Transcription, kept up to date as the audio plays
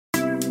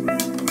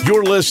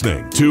You're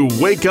listening to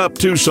Wake Up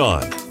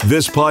Tucson.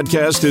 This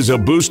podcast is a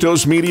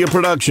Bustos Media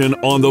production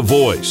on The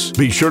Voice.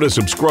 Be sure to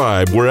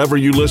subscribe wherever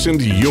you listen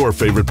to your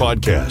favorite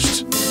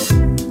podcasts.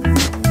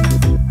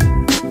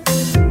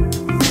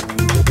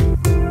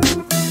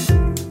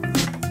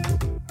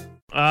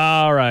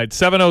 All right,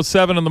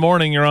 7:07 in the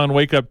morning. You're on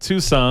Wake Up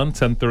Tucson,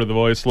 10:30 The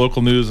Voice,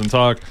 local news and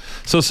talk.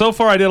 So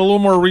far I did a little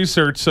more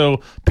research.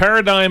 So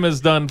Paradigm did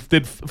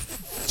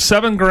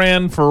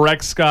 $7,000 for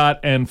Rex Scott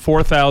and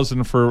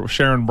 $4,000 for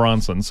Sharon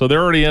Bronson. So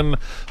they're already in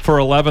for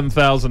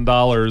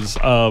 $11,000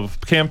 of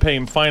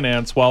campaign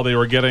finance while they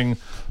were getting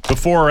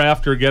before or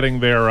after getting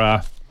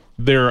their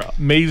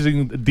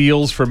amazing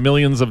deals for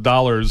millions of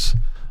dollars.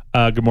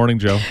 Good morning,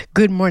 Joe.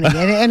 Good morning.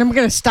 And I'm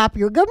going to stop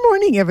you. Good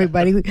morning,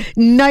 everybody.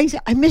 Nice.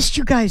 I missed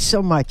you guys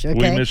so much.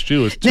 Okay? We missed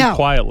you. It was too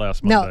quiet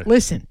last Monday. Now,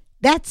 listen.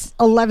 That's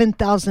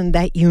 $11,000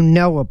 that you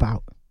know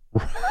about.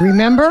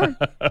 Remember?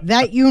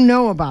 That you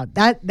know about.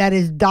 That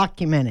is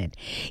documented.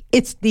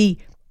 It's the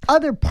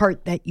other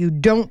part that you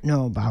don't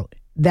know about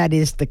that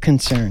is the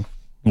concern.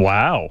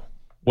 Wow.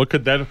 What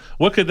could that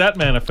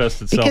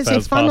manifest itself because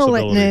as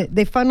possibility?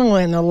 They funnel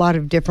it in a lot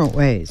of different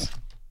ways.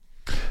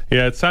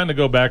 Yeah, it's time to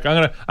go back.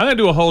 I'm gonna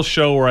do a whole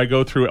show where I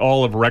go through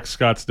all of Rex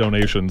Scott's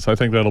donations. I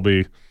think that'll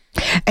be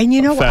and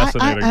you know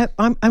fascinating.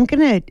 I'm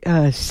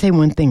gonna say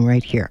one thing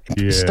right here,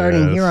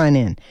 starting here on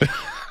in.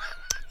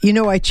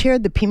 I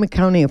chaired the Pima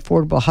County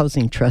Affordable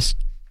Housing Trust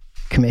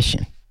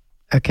Commission.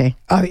 Okay,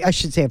 I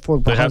should say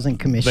Affordable Housing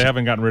Commission. They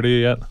haven't gotten rid of you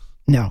yet.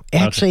 No,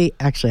 actually,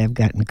 I've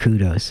gotten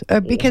kudos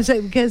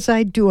because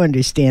I do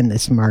understand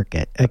this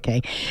market.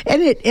 Okay,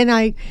 and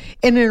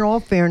in all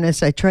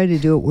fairness, I try to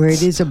do it where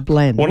it is a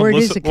blend. One of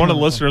the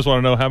listeners want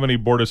to know how many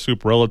Board of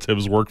Soup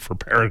relatives work for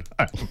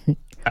Paradigm.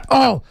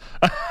 Oh,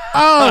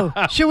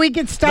 should we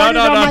get started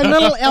on my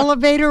little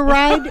elevator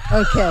ride?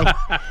 Okay.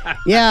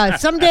 Yeah,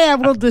 someday I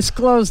will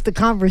disclose the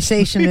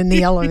conversation in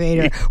the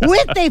elevator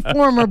with a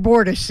former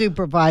Board of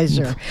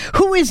Supervisor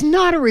who is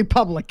not a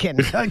Republican,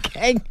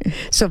 okay?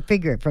 So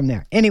figure it from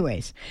there.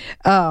 Anyways,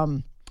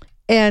 and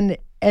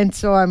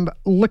so I'm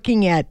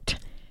looking at,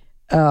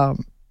 now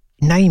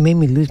you made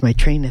me lose my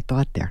train of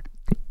thought there.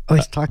 I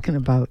was talking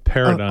about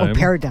Paradigm.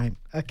 Paradigm.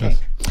 Okay.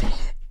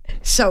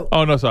 So.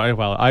 Oh no! Sorry.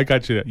 Well, I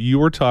got you. You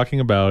were talking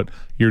about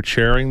you're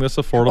chairing this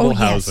affordable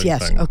housing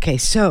thing. Okay.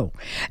 So,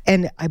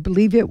 and I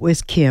believe it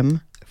was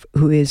Kim,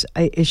 who is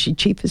she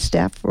chief of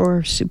staff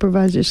for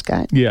Supervisor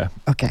Scott? Yeah.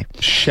 Okay.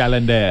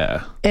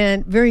 Chalander.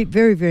 And very,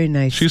 very, very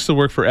nice. She used to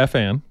work for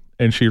FAN,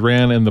 and she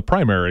ran in the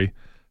primary,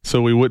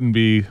 so we wouldn't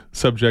be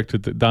subject to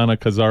Donna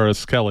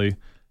Cazares Kelly,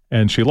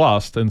 and she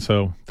lost, and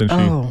so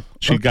then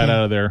she got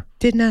out of there.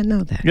 Did not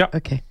know that. Yeah.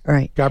 Okay. All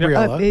right.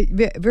 Gabriella.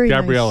 Very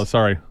Gabriella. nice.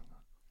 Sorry.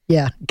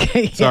 Yeah.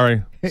 Okay.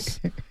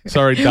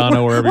 Sorry,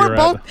 Donna, wherever you're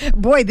at.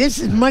 Boy, this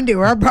is Monday.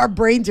 Our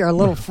brains are a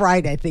little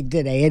fried, I think,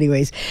 today.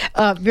 Anyways,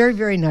 very,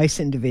 very nice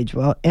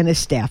individual and a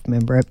staff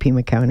member at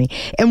Pima County.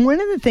 And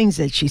one of the things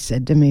that she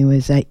said to me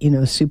was that,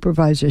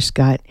 Supervisor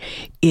Scott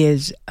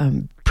is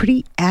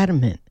pretty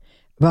adamant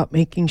about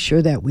making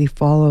sure that we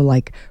follow,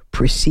 like,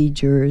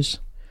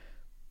 procedures,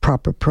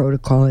 proper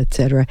protocol,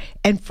 etc.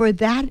 And for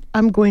that,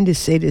 I'm going to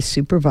say to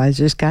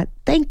Supervisor Scott,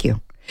 thank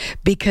you.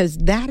 Because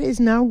that is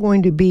now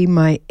going to be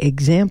my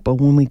example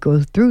when we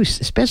go through,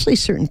 especially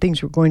certain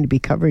things we're going to be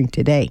covering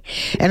today.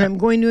 And I'm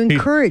going to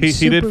encourage...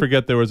 He did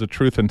forget there was a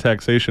truth and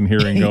taxation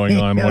hearing going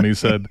on when he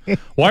said,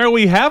 why are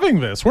we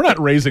having this? We're not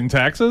raising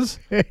taxes.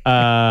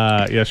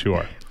 Yes, you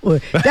are. Well,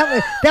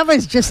 that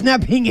was just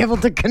not being able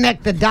to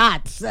connect the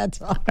dots.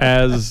 That's all.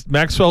 As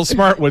Maxwell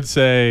Smart would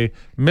say,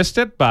 missed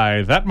it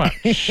by that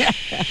much.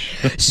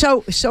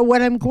 So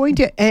what I'm going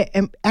to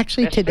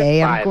actually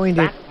today I'm going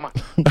to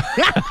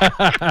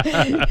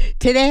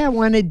today I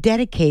want to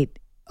dedicate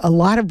a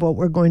lot of what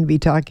we're going to be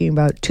talking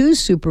about to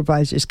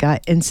Supervisor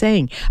Scott and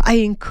saying, I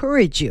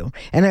encourage you,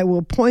 and I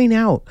will point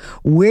out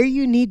where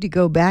you need to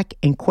go back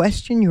and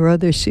question your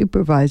other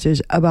supervisors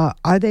about,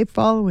 are they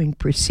following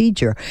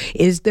procedure?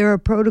 Is there a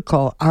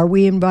protocol? Are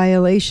we in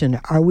violation?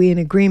 Are we in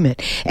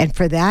agreement? And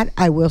for that,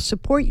 I will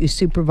support you,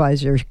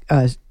 Supervisor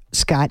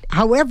Scott.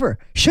 However,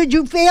 should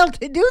you fail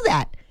to do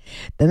that,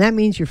 then that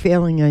means you're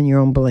failing on your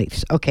own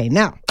beliefs. Okay,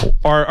 now.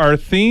 Our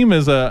theme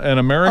is an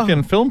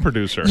American film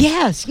producer.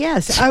 Yes.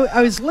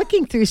 I was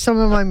looking through some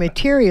of my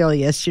material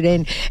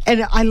yesterday,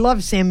 and I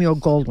love Samuel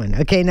Goldwyn.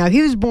 Okay, now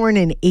he was born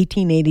in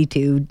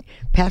 1882,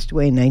 passed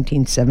away in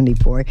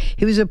 1974.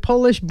 He was a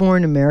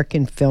Polish-born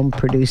American film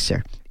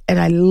producer. And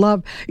I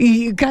love,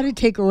 you got to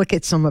take a look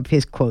at some of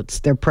his quotes.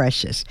 They're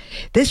precious.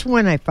 This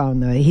one I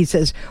found, though, he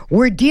says,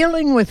 we're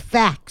dealing with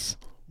facts,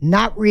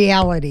 not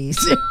realities.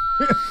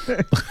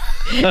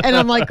 And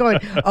I'm like going,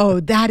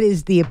 that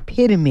is the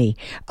epitome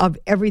of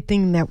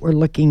everything that we're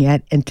looking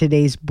at in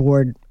today's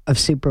Board of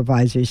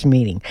Supervisors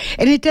meeting.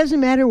 And it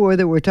doesn't matter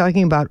whether we're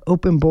talking about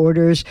open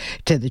borders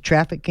to the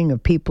trafficking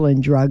of people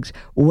and drugs.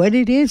 What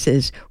it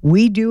is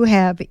we do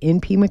have in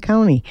Pima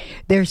County,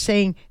 they're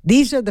saying,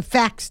 these are the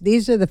facts.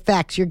 These are the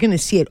facts. You're going to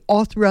see it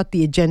all throughout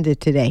the agenda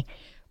today.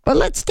 But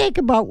let's take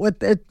a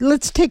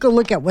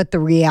look at what the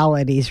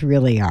realities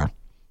really are.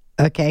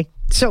 Okay.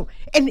 So,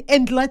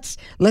 and let's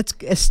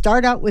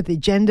start out with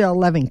Agenda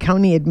 11,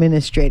 County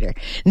Administrator.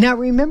 Now,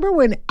 remember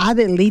when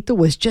Adelita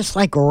was just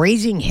like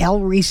raising hell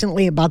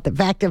recently about the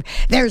fact of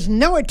there's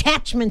no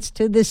attachments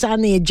to this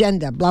on the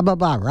agenda, blah, blah,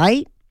 blah,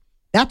 right?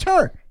 That's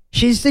her.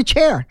 She's the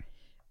chair.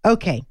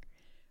 Okay.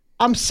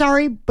 I'm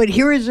sorry, but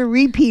here is a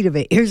repeat of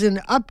it. Here's an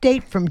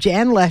update from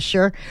Jan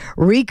Lesher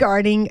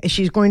regarding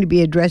she's going to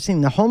be addressing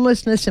the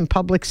homelessness and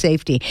public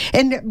safety.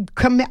 And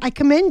I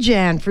commend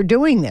Jan for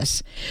doing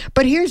this.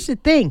 But here's the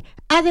thing.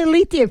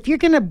 Adelita, if you're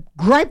going to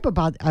gripe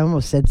about, I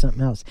almost said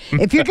something else.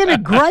 If you're going to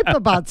gripe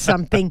about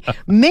something,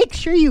 make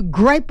sure you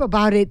gripe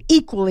about it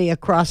equally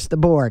across the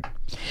board.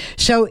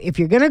 So if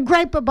you're going to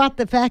gripe about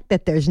the fact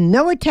that there's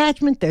no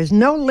attachment, there's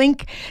no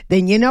link,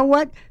 then you know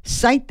what?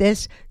 Cite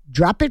this.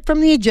 Drop it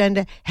from the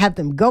agenda, have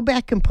them go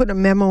back and put a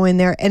memo in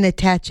there and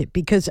attach it,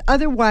 because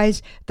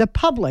otherwise the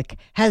public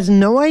has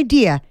no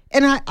idea.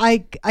 And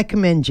I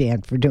commend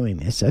Jan for doing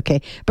this,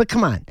 okay? But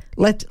come on,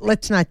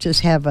 let's not just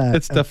have a...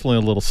 It's definitely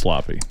a little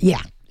sloppy. Yeah.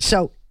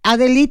 So,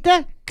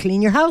 Adelita,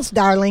 clean your house,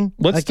 darling.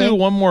 Let's do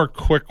one more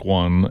quick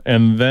one,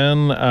 and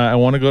then I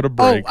want to go to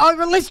break. Oh,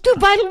 well, let's do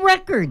vital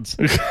records.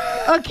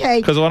 Okay.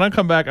 Because when I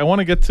come back, I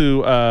want to get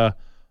to...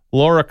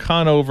 Laura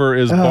Conover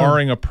is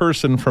barring a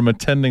person from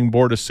attending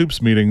Board of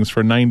Soups meetings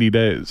for 90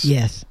 days.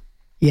 Yes.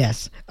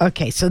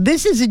 Okay, so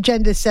this is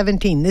Agenda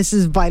 17. This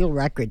is Vital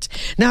Records.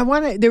 Now,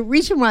 the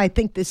reason why I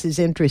think this is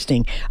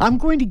interesting, I'm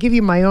going to give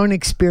you my own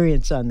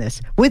experience on this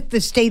with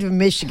the state of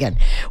Michigan,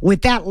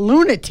 with that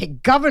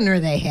lunatic governor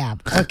they have,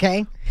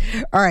 okay?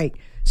 All right,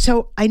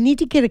 so I need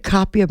to get a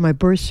copy of my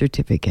birth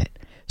certificate.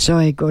 So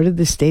I go to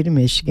the state of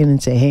Michigan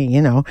and say, hey,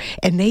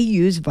 and they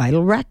use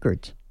Vital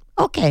Records.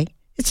 Okay.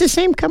 It's the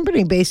same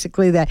company,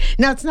 basically.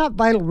 Now, it's not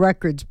Vital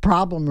Records'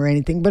 problem or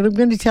anything, but I'm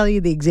going to tell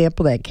you the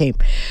example that came.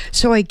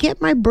 So I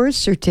get my birth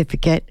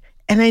certificate,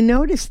 and I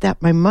notice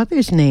that my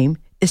mother's name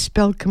is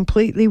spelled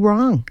completely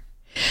wrong.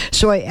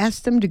 So I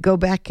asked them to go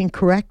back and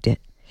correct it.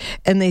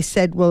 And they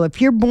said, well,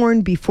 if you're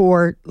born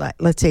before,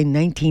 let's say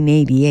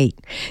 1988,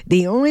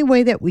 the only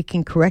way that we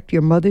can correct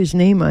your mother's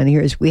name on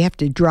here is we have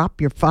to drop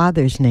your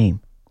father's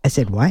name. I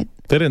said, what?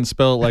 They didn't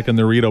spell it like in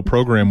the Rito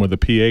program with a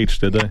PH,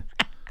 did they?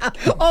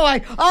 That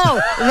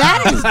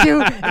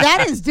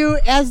is due,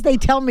 as they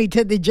tell me,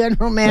 to the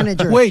general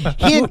manager. Wait,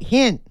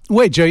 hint.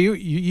 Wait, Joe,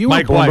 you were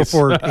Mike born Weiss.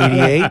 before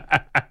 88?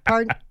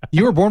 Pardon?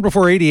 You were born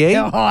before 88?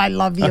 Oh, I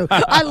love you.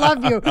 I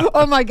love you.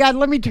 Oh, my God.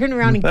 Let me turn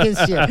around and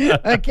kiss you.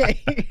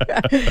 Okay.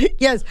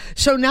 Yes.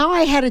 So now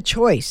I had a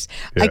choice.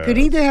 I could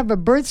either have a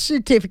birth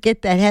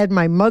certificate that had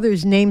my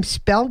mother's name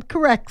spelled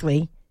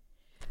correctly,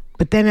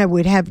 but then I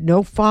would have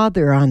no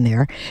father on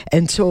there,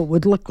 and so it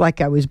would look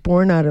like I was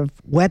born out of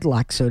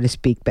wedlock, so to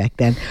speak, back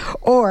then.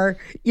 Or,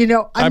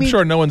 I'm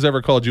sure no one's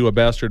ever called you a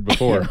bastard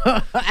before.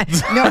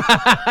 No,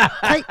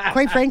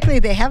 quite frankly,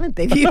 they haven't.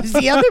 They've used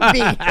the other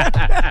B.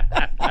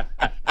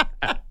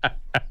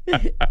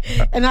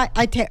 And I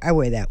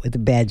wear that with a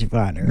badge of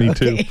honor. Me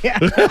too.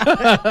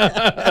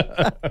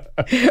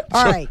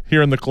 All right.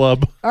 Here in the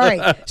club. All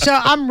right. So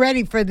I'm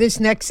ready for this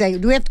next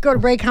segment. Do we have to go to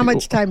break? How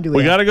much time do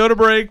we have? We got to go to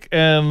break,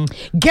 and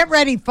get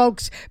ready,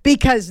 folks,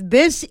 because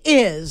this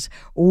is,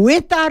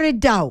 without a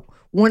doubt,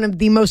 one of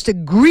the most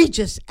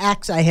egregious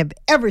acts I have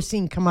ever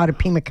seen come out of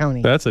Pima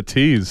County. that's a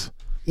tease.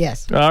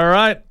 Yes. All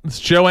right. It's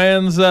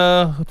Joanne's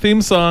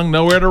theme song,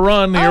 Nowhere to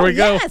Run. Here we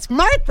go. Yes,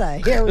 Martha.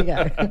 Here we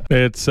go.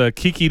 It's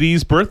Kiki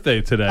D's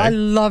birthday today. I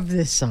love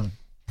this song.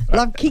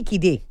 Love Kiki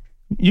D.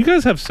 You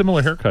guys have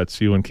similar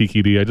haircuts, you and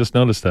Kiki D. I just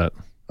noticed that.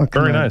 Oh,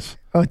 come Very on. nice.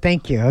 Oh,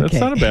 thank you. Okay. That's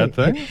not a bad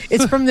thing.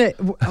 It's from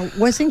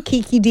wasn't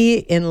Kiki D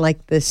in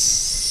like the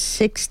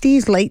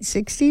 60s, late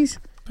 60s?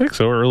 I think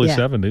so, early Yeah.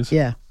 70s.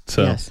 Yeah.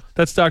 So Yes.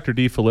 that's Dr.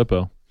 D.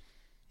 Filippo.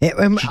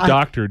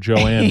 Dr.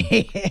 Joanne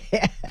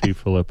D.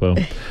 Filippo.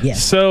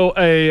 Yes. So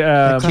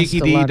Kiki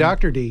D, 11.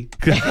 Dr. D.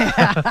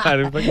 I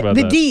didn't think about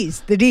The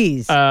that. The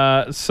D's.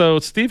 So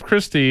Steve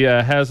Christie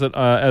has it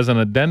as an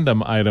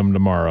addendum item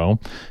tomorrow,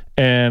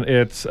 and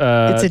it's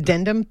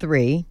addendum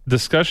 3.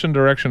 discussion,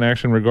 direction,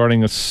 action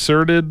regarding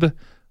asserted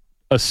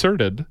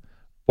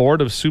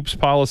Board of Soups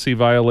policy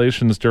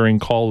violations during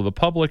call to the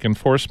public,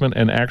 enforcement,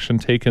 and action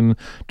taken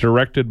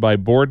directed by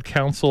board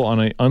counsel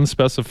on an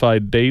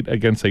unspecified date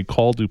against a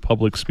call to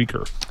public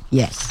speaker.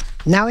 Yes.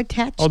 Now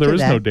attached to that. Oh, there is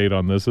no date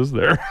on this, is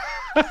there?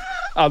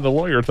 On the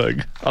lawyer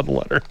thing, on the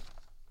letter.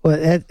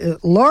 Well,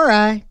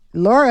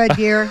 Laura,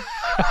 dear,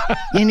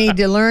 you need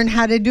to learn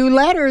how to do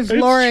letters,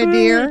 It's Laura, true.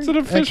 dear. It's an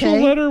official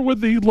Okay? letter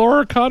with the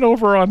Laura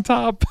Conover on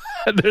top,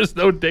 and there's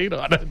no date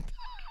on it.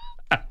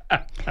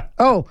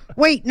 Oh,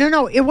 wait,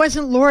 no, it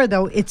wasn't Laura,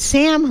 though. It's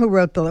Sam who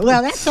wrote the letter.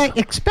 Well, that's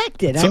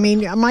expected. I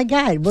mean, my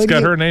God. It's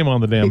got her name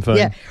on the damn thing.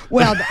 Yeah,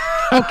 well,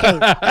 okay,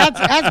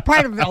 that's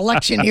part of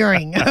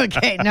electioneering.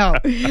 Okay, no.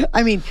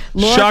 I mean,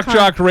 Laura Shock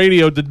Jock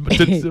Radio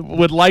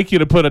would like you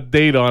to put a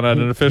date on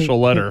an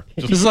official letter.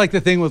 This is like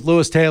the thing with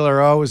Lewis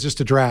Taylor. Oh, it was just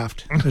a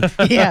draft.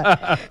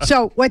 Yeah.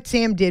 So what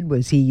Sam did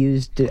was he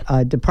used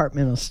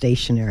departmental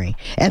stationery,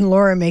 and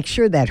Laura makes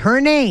sure that her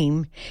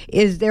name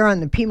is there on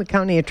the Pima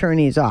County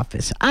Attorney's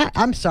office.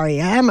 I'm I'm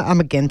sorry. I'm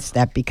against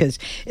that because,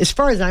 as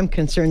far as I'm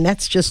concerned,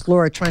 that's just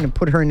Laura trying to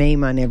put her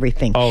name on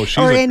everything. Oh, she's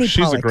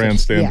a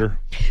grandstander.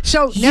 Yeah.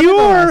 So,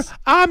 nevertheless,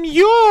 I'm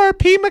your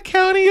Pima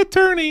County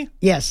attorney.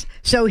 yes.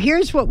 So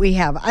here's what we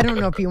have. I don't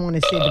know if you want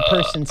to say the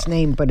person's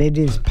name, but it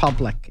is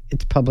public.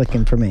 It's public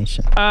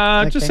information.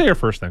 Just say her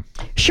first name.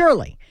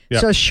 Shirley.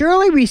 Yep. So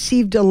Shirley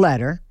received a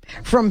letter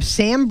from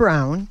Sam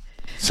Brown.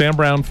 Sam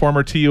Brown,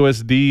 former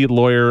TUSD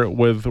lawyer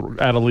with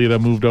Adelita,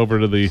 moved over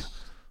to the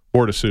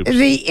Board of Soups.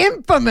 The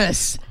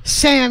infamous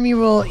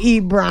Samuel E.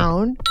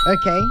 Brown.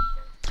 Okay.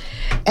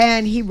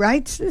 And he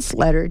writes this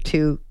letter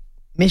to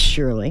Miss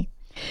Shirley.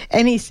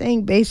 And he's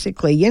saying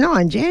basically,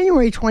 on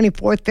January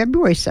 24th,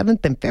 February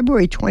 7th, and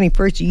February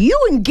 21st,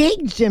 you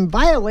engaged in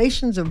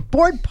violations of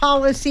board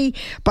policy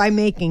by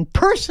making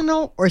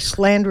personal or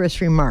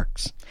slanderous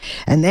remarks.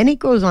 And then he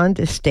goes on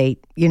to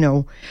state,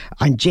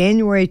 on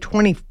January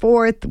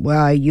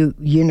 24th,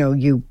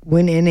 you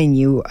went in and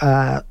you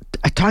are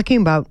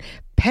talking about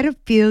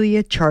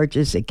pedophilia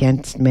charges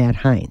against Matt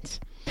Hines.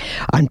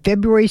 On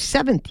February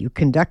 7th, you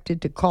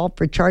conducted a call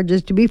for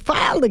charges to be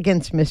filed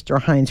against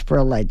Mr. Hines for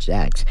alleged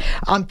acts.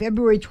 On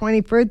February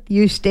 21st,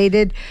 you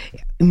stated,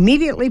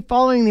 immediately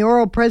following the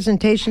oral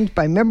presentations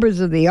by members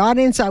of the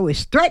audience, I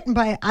was threatened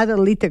by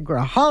Adelita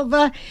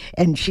Grijalva,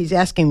 and she's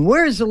asking,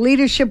 where's the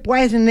leadership? Why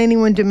isn't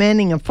anyone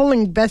demanding a full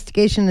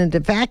investigation into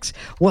facts?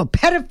 Well,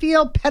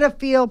 pedophile.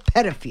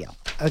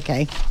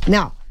 Okay.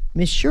 Now,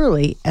 Miss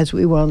Shirley, as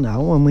we well know,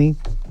 when we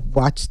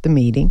watched the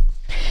meeting,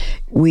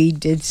 we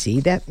did see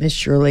that Miss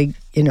Shirley,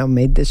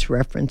 made this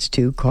reference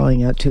to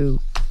calling out to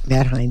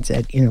Matt Hines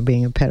at,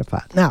 being a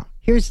pedophile. Now,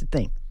 here's the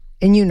thing,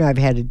 and I've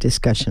had a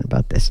discussion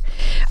about this.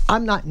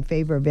 I'm not in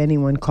favor of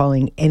anyone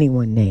calling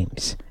anyone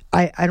names.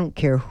 I don't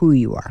care who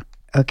you are,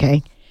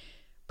 okay?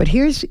 But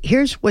here's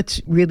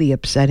what's really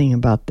upsetting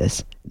about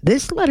this.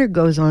 This letter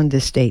goes on to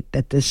state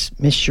that this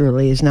Miss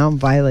Shirley is now in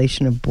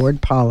violation of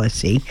board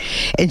policy,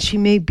 and she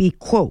may be,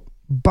 quote,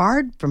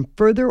 barred from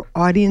further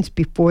audience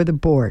before the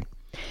board.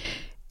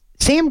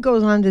 Sam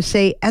goes on to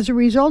say, as a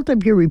result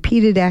of your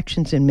repeated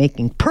actions in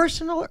making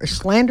personal or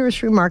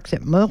slanderous remarks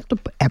at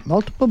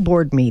multiple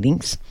board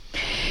meetings,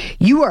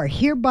 you are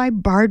hereby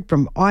barred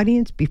from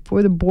audience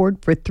before the board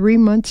for 3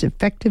 months,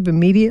 effective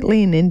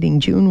immediately and ending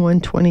June 1,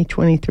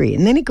 2023.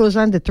 And then he goes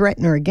on to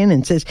threaten her again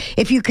and says,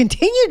 if you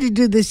continue to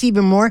do this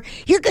even more,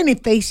 you're going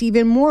to face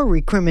even more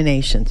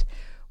recriminations.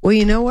 Well,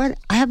 you know what?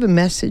 I have a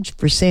message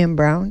for Sam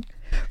Brown,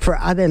 for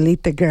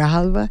Adelita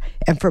Grijalva,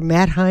 and for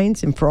Matt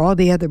Hines, and for all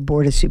the other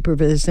Board of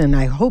Supervisors, and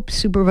I hope,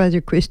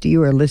 Supervisor Christie,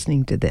 you are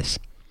listening to this.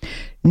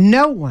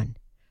 No one,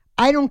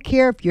 I don't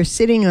care if you're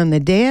sitting on the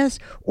dais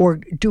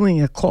or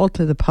doing a call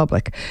to the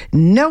public,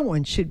 no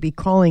one should be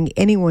calling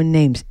anyone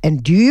names.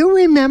 And do you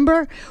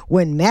remember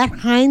when Matt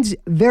Hines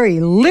very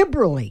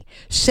liberally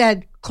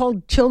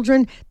called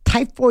children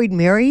typhoid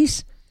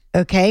Marys?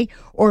 Okay,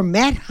 or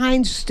Matt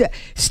Hines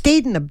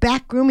stayed in the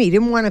back room. He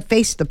didn't want to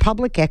face the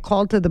public at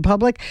call to the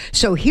public.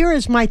 So here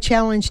is my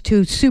challenge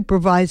to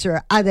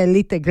Supervisor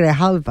Adelita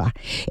Grijalva.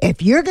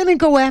 If you're going to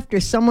go after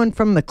someone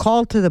from the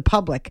call to the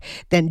public,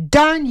 then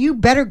darn, you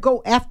better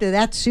go after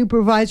that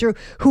supervisor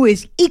who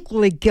is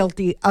equally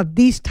guilty of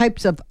these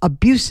types of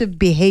abusive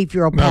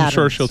behavioral patterns. I'm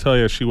sure she'll tell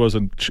you she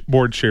wasn't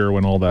board chair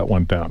when all that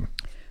went down.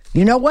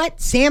 You know what?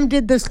 Sam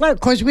did this letter. Of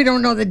course, we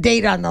don't know the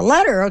date on the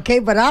letter, okay?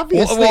 But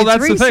obviously, well, that's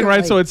recently, the thing,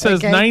 right? So it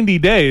says 90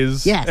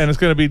 days, yes, and it's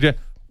going to be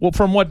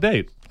from what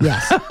date?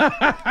 Yes,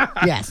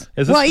 yes.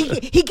 Well,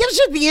 he gives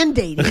her the end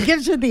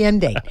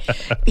date.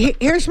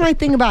 Here's my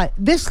thing about it.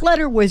 This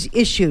letter was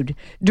issued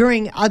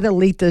during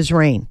Adelita's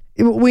reign.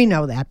 We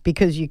know that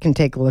because you can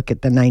take a look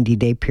at the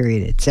 90-day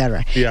period, et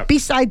cetera. Yeah.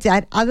 Besides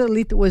that,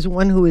 Adelita was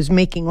one who was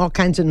making all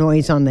kinds of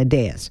noise on the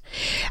dais.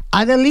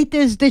 Adelita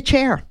is the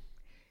chair.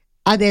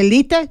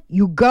 Adelita,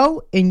 you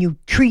go and you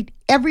treat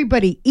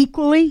everybody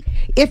equally.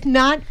 If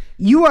not,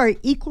 you are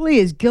equally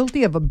as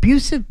guilty of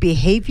abusive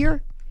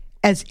behavior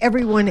as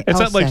everyone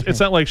else. It's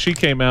not like she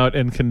came out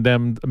and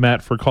condemned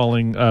Matt for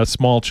calling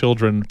small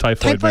children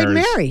typhoid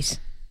Marys.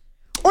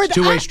 Or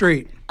two-way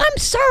street. I'm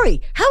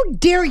sorry. How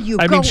dare you?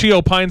 I mean, she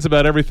opines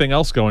about everything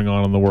else going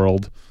on in the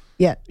world.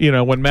 Yeah.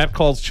 When Matt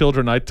calls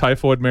children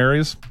typhoid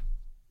Marys.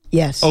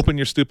 Yes. Open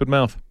your stupid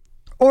mouth.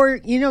 Or,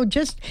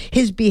 just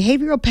his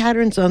behavioral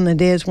patterns on the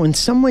days when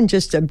someone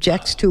just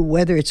objects to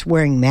whether it's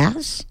wearing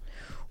masks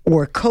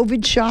or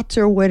COVID shots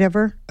or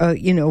whatever,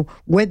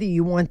 whether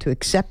you want to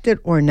accept it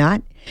or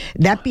not.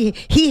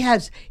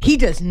 He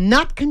does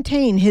not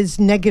contain his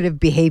negative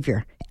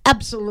behavior.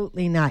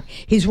 Absolutely not.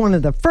 He's one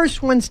of the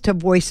first ones to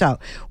voice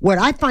out. What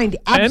I find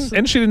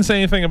and she didn't say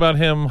anything about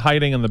him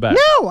hiding in the back.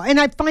 No, and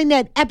I find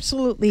that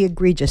absolutely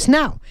egregious.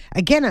 Now,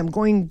 again, I'm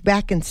going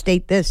back and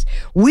state this.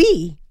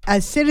 We,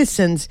 as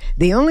citizens,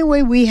 the only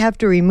way we have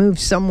to remove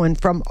someone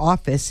from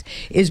office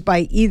is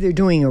by either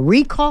doing a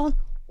recall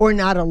or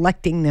not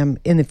electing them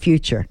in the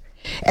future.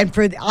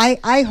 And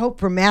I hope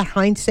for Matt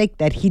Heinz' sake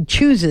that he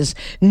chooses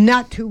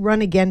not to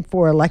run again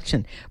for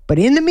election. But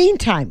in the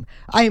meantime,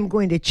 I am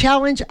going to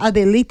challenge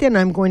Adelita, and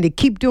I'm going to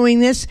keep doing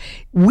this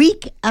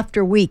week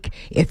after week.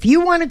 If you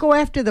want to go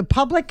after the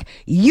public,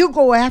 you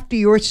go after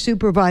your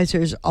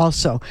supervisors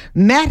also.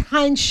 Matt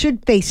Heinz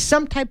should face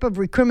some type of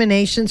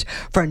recriminations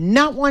for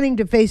not wanting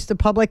to face the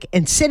public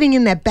and sitting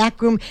in that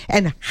back room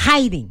and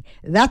hiding.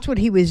 That's what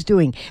he was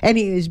doing. And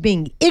he was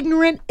being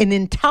ignorant and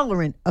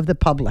intolerant of the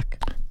public.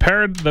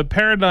 The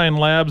Paradigm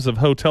Labs of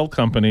hotel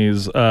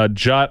companies,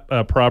 Jot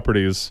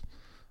Properties,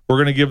 we're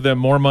going to give them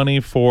more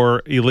money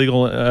for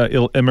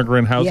illegal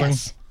immigrant housing.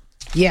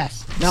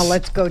 Yes. Now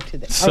let's go to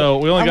this. So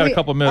we only got a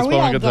couple minutes. Are we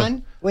all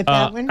done with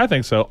that one? I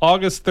think so.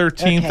 August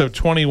 13th of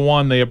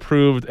 21, they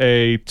approved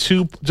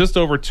just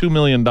over $2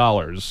 million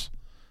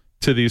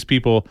to these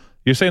people.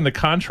 You're saying the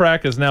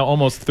contract is now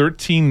almost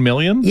 $13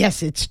 million?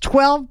 Yes, it's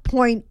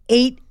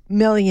 $12.8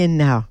 million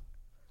now.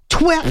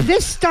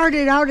 This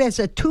started out as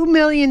a $2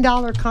 million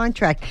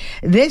contract.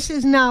 This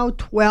is now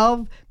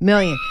 $12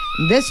 million.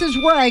 This is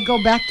where I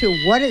go back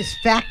to what is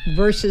fact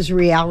versus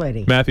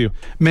reality. Matthew.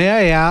 May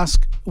I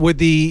ask, with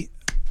the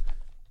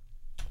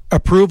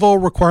approval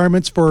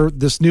requirements for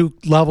this new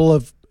level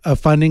of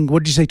funding,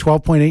 what did you say,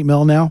 12.8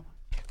 mil now?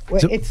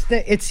 Well, it's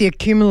the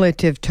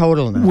accumulative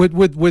total now.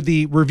 Would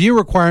the review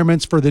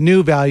requirements for the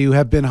new value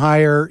have been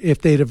higher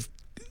if they'd have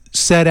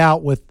set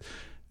out with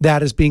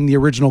that as being the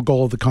original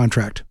goal of the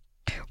contract?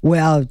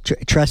 Well,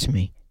 trust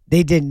me,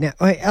 they didn't.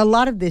 A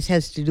lot of this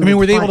has to do. I mean,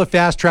 were they able to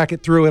fast track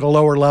it through at a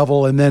lower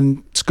level and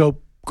then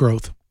scope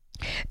growth?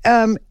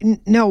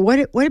 No, what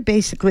it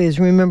basically is,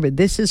 remember,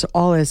 this is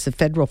all as the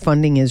federal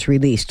funding is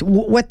released.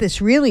 What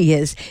this really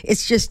is,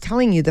 it's just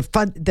telling you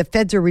the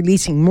feds are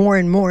releasing more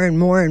and more and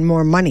more and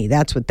more money.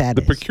 That's what that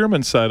is. The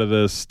procurement side of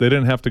this, they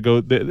didn't have to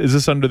go. Is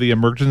this under the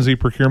emergency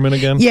procurement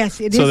again?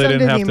 Yes, it is under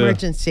the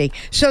emergency.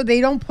 So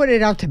they don't put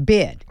it out to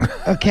bid,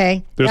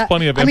 okay? There's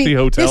plenty of empty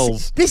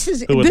hotels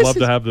who would love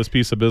to have this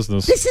piece of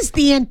business. This is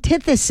the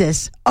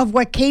antithesis of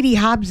what Katie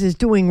Hobbs is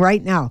doing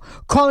right now,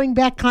 calling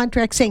back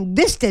contracts, saying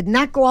this did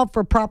not go out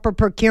for proper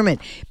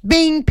procurement.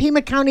 Bing,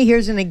 Pima County,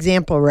 here's an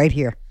example right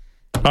here.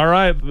 All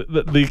right,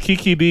 the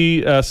Kiki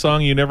D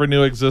song you never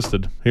knew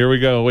existed. Here we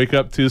go. Wake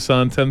Up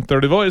Tucson,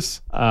 10:30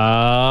 Voice.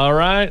 All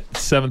right,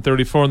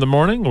 7:34 in the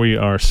morning. We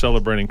are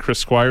celebrating Chris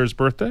Squire's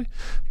birthday,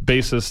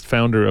 bassist,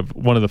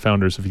 one of the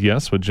founders of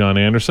Yes with John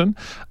Anderson.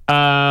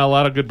 A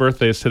lot of good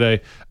birthdays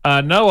today.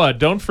 Noah,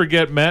 don't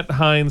forget Matt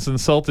Heinz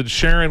insulted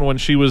Sharon when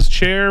she was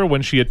chair,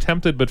 when she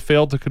attempted but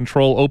failed to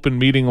control open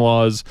meeting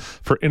laws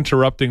for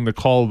interrupting the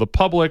call of the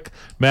public.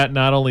 Matt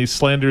not only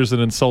slanders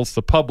and insults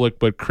the public,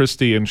 but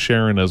Christy and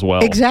Sharon as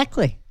well.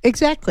 Exactly.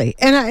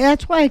 And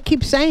that's why I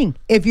keep saying,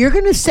 if you're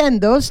going to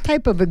send those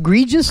type of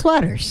egregious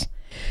letters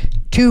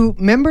to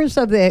members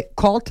of the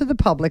call to the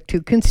public,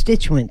 to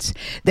constituents,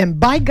 then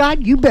by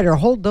God, you better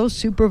hold those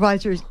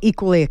supervisors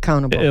equally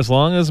accountable. As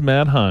long as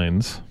Matt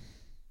Heinz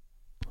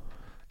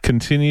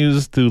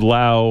continues to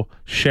allow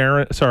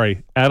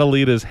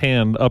Adelita's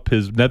hand up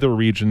his nether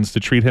regions to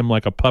treat him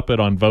like a puppet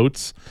on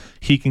votes,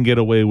 he can get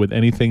away with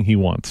anything he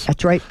wants.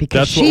 That's right,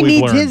 because she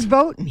needs his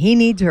vote and he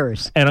needs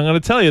hers. And I'm going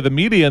to tell you, the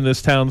media in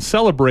this town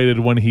celebrated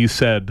when he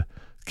said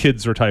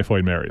kids are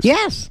typhoid Marys.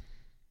 Yes.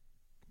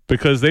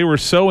 Because they were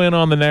so in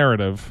on the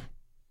narrative,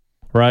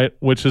 right,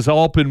 which has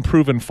all been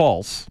proven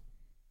false,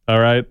 all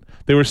right?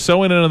 They were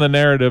so in on the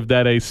narrative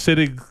that a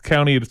city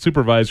county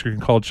supervisor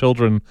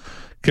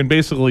can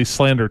basically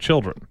slander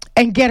children.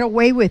 And get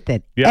away with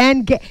it. Yeah.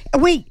 And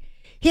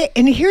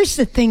here's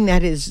the thing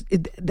that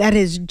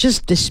is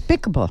just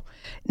despicable.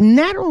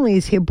 Not only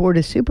is he a board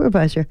of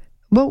supervisor,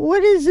 but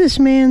what is this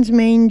man's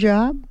main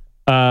job?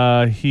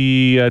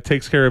 He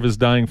takes care of his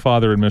dying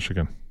father in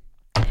Michigan.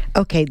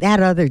 Okay,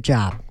 that other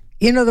job.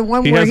 You know, the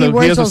one where he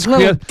wears those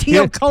little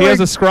teal-colored... He has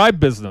a scribe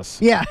business.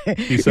 Yeah.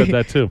 He said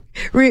that, too.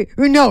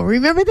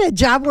 Remember that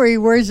job where he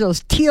wears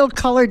those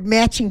teal-colored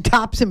matching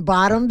tops and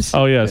bottoms?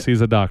 Oh, yes, he's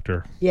a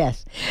doctor.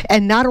 Yes.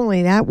 And not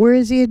only that, where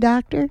is he a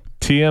doctor?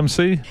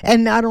 TMC.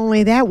 And not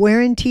only that,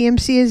 where in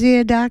TMC is he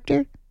a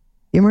doctor?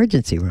 The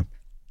emergency room.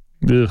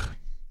 Ugh.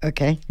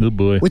 Okay. Oh,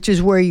 boy. Which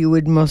is where you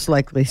would most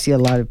likely see a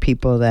lot of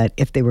people that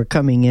if they were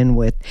coming in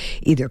with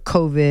either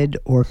COVID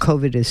or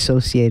COVID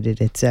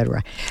associated,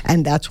 etc.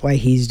 And that's why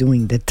he's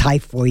doing the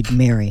typhoid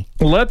Mary.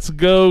 Let's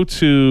go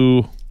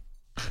to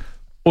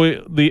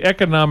the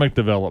economic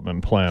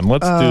development plan.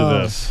 Let's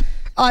do this.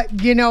 I'm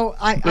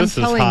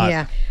telling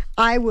you.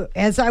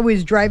 As I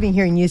was driving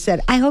here and you said,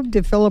 I hope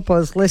DeFilippo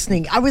is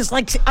listening, I was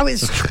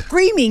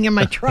screaming in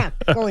my truck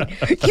going,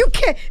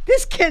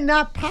 this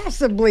cannot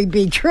possibly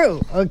be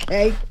true,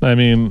 okay? I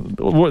mean,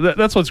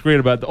 that's what's great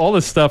about all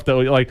this stuff that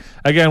we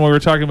again, when we were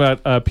talking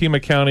about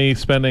Pima County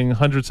spending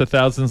hundreds of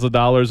thousands of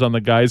dollars on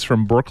the guys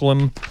from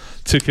Brooklyn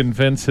to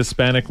convince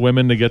Hispanic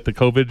women to get the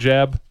COVID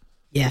jab.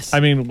 Yes. I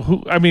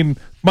mean,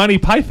 Monty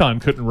Python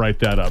couldn't write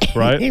that up,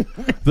 right?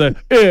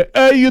 Hey,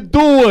 how you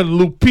doing,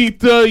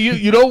 Lupita?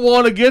 You don't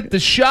want to get the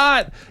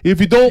shot. If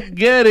you don't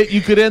get it,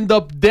 you could end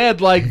up dead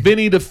like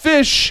Vinny the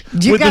Fish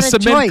with the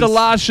cement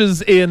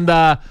galoshes in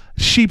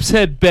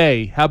Sheepshead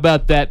Bay. How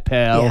about that,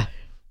 pal? Yeah.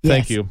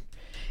 Thank Yes. you.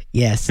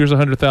 Yes. Here's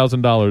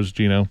 $100,000,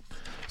 Gino.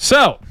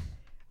 So,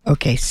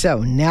 Okay, so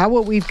now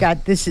what we've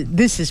got, this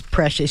is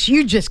precious.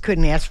 You just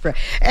couldn't ask for.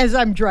 As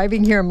I'm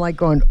driving here, I'm like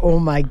going, oh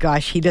my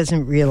gosh, he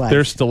doesn't realize.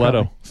 there's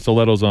Stiletto.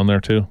 Stiletto's on there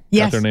too.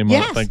 Yes, Got their name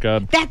yes. on it, thank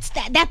God. That's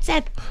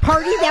that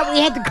party that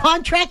we had to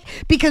contract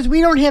because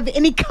we don't have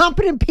any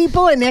competent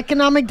people in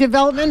economic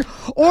development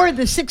or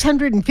the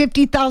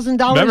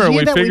 $650,000 a Remember, year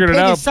we that we figured it pay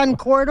to out. Sun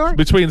Corridor.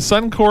 Between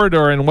Sun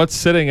Corridor and what's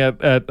sitting at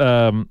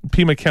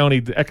Pima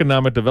County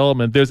Economic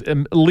Development, there's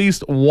at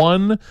least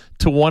 $1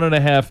 to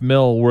 $1.5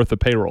 million worth of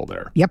payroll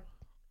there. Yep.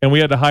 And we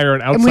had to hire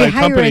an And we outside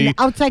hire company an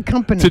outside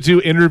company. to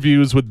do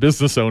interviews with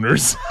business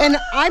owners. And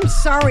I'm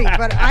sorry,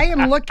 but I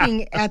am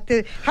looking at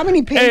how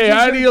many pages. Hey,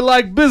 how are- do you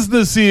like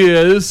business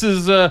here? This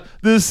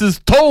is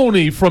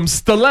Tony from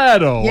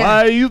Stiletto. Yeah.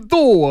 How you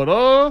doing,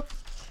 huh?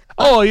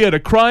 Oh yeah, the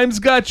crime's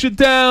got you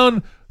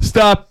down.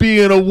 Stop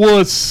being a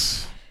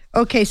wuss.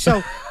 Okay,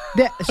 so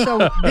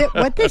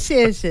what this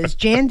is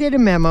Jan did a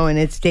memo and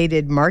it's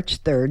dated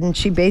March 3rd, and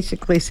she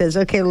basically says,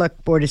 okay,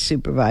 look, Board of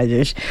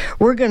Supervisors,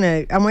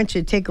 I want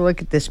you to take a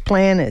look at this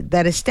plan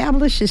that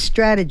establishes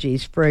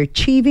strategies for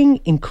achieving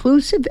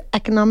inclusive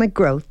economic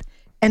growth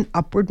and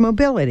upward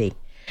mobility,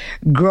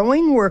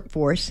 growing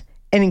workforce,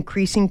 and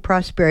increasing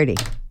prosperity.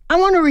 I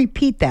want to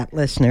repeat that,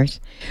 listeners.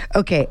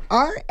 Okay,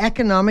 our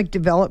economic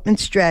development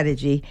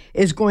strategy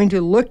is going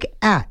to look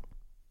at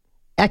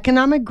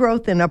economic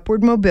growth and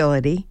upward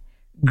mobility,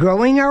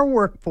 growing our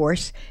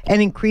workforce,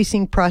 and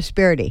increasing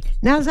prosperity.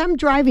 Now, as I'm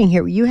driving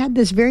here, you had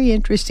this very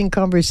interesting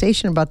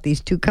conversation about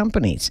these two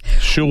companies.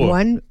 Sure.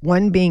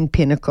 One being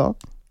Pinnacle.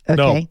 Okay.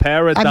 No,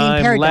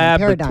 Paradigm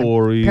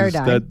Laboratories.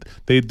 Paradigm. That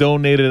they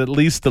donated at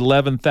least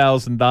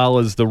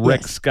 $11,000 to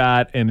Rick Yes.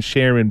 Scott and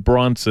Sharon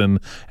Bronson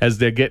as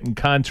they're getting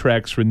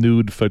contracts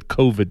renewed for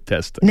COVID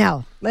testing.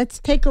 Now, let's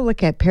take a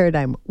look at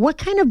Paradigm. What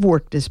kind of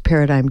work does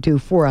Paradigm do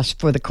for us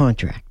for the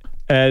contract?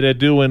 They're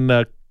doing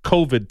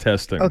COVID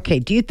testing. Okay,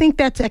 do you think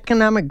that's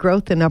economic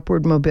growth and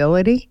upward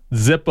mobility?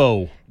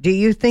 Zippo. Do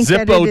you think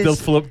that it Zippo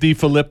is, Di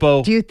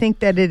Filippo. do you think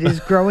that it is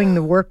growing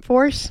the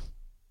workforce?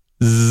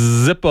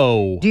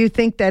 Zippo. Do you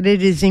think that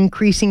it is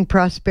increasing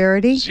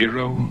prosperity?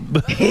 0.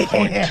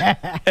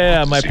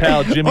 Yeah, my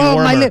pal Jimmy Oh,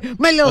 Wormer.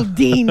 my little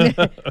dean.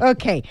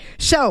 Okay,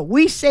 so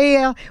we see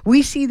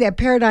that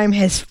Paradigm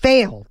has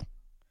failed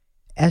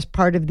as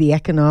part of the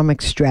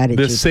economic strategy.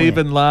 They're plan.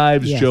 saving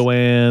lives, Yes.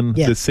 Joanne.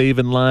 Yes. They're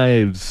saving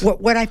lives.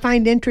 What I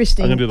find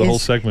interesting I'm going to do the whole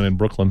is segment in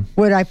Brooklyn.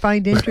 what I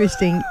find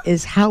interesting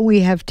is how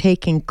we have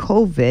taken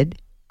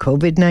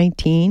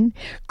COVID-19,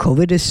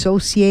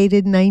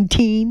 COVID-associated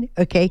 19,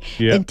 okay,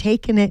 Yeah. and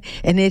taken it,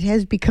 and it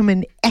has become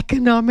an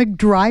economic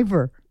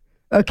driver.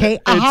 Okay,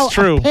 how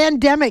true. a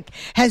pandemic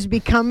has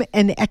become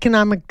an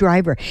economic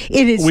driver.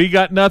 It is. We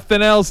got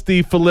nothing else,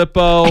 Di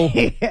Filippo.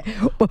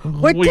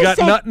 what We does got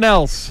that, nothing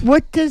else.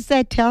 What does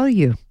that tell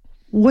you?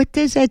 What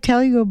does that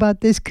tell you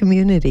about this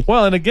community?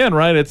 Well, and again,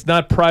 right? It's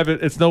not private.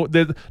 There's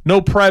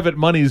no private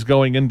money's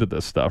going into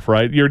this stuff,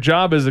 right? Your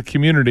job as a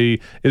community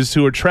is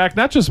to attract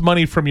not just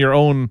money from your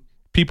own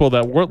people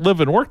that live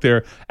and work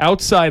there,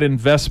 outside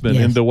investment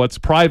Yes. into what's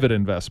private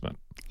investment.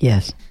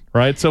 Yes.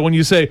 Right? So when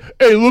you say,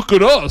 hey, look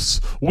at us,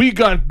 we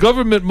got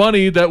government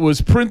money that was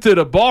printed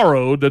or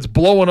borrowed that's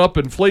blowing up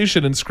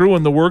inflation and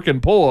screwing the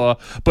working poor.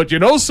 But you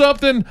know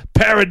something?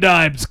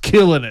 Paradigm's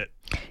killing it.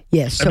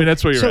 Yes. So, mean,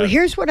 that's where you're so at.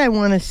 here's what I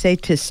want to say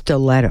to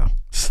Stiletto.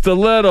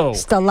 Stiletto.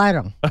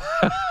 Stiletto.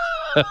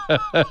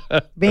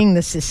 Being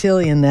the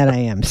Sicilian that I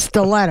am.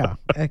 Stiletto.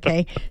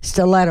 Okay?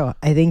 Stiletto.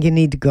 I think you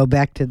need to go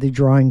back to the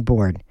drawing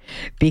board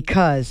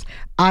because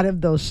out of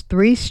those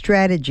 3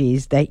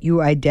 strategies that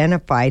you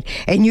identified,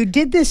 and you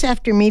did this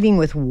after meeting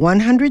with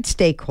 100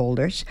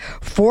 stakeholders,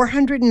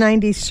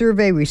 490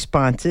 survey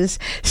responses,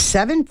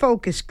 7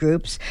 focus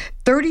groups,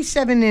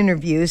 37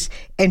 interviews,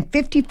 and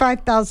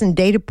 55,000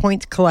 data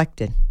points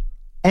collected.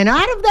 And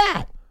out of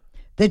that,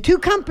 the 2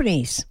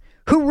 companies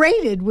who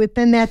rated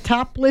within that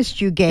top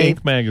list you gave,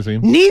 Inc.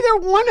 magazine. neither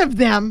one of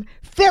them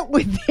fit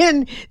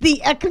within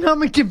the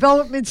economic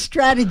development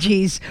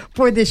strategies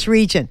for this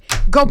region.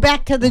 Go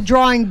back to the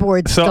drawing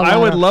board. So Stiletto. I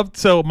would love.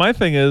 So my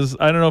thing is,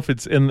 I don't know if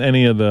it's in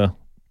any of the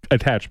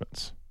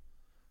attachments,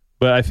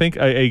 but I think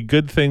a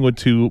good thing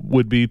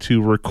would be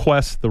to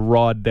request the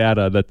raw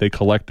data that they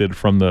collected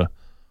from the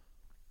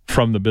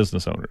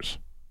business owners.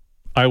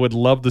 I would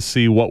love to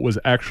see what was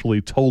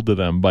actually told to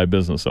them by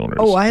business owners.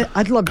 Oh,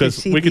 I'd love to because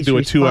see we could these do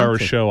a 2-hour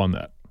responses. show on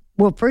that,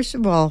 Well, first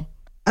of all,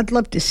 I'd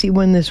love to see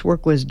when this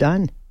work was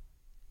done.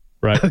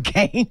 right?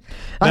 Okay,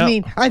 Now- I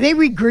mean, are they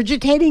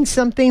regurgitating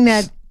something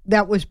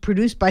that was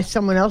produced by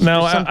someone else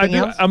Now for something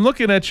else? I'm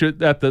looking at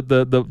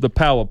the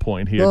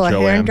PowerPoint here,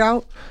 Little Joanne.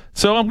 handout.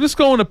 So I'm just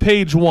going to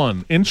page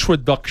 1,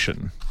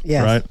 introduction.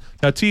 Yes. Right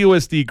now,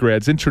 TUSD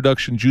grads,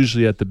 introduction's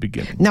usually at the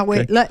beginning. Now,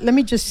 wait, okay? let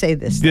me just say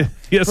this Yeah,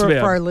 yes, for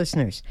ma'am. our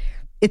listeners.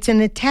 It's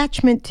an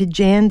attachment to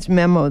Jan's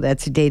memo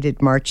that's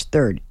dated March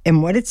 3rd.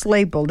 And what it's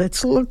labeled,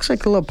 it looks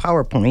like a little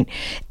PowerPoint,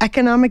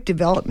 Economic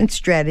Development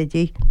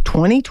Strategy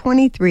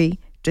 2023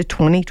 to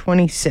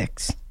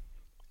 2026.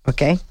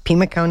 Okay,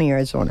 Pima County,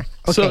 Arizona.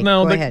 Okay, So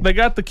now go ahead. they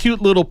got the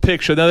cute little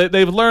picture. Now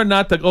they've learned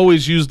not to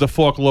always use the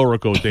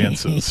folklorico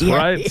dances, Yeah.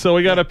 right? So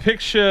we got a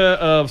picture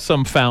of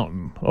some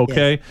fountain.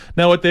 Okay. Yes.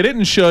 Now what they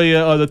didn't show you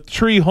are the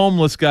three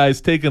homeless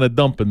guys taking a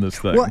dump in this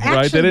thing, Well, right? They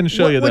actually, didn't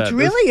show you that. What's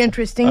really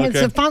interesting is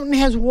okay. the fountain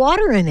has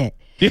water in it.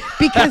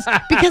 because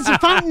the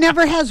fountain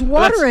never has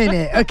water in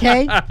it,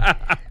 okay?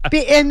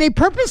 And they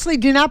purposely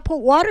do not put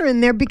water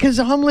in there because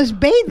the homeless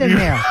bathe in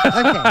there.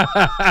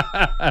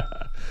 Okay.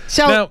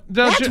 So Now,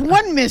 that's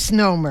one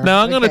misnomer.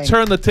 Now I'm going to Okay.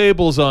 turn the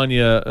tables on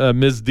you,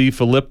 Ms.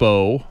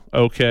 DiFilippo.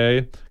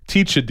 Okay,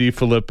 Teacher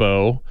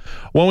DiFilippo.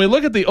 When we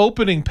look at the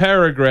opening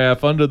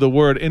paragraph under the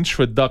word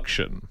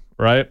introduction,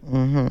 right?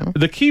 Mm-hmm.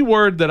 The key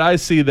word that I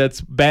see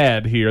that's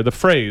bad here, the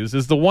phrase,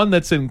 is the one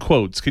that's in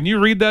quotes. Can you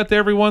read that to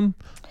everyone?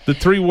 The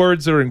three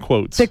words are in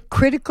quotes. The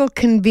critical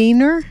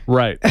convener.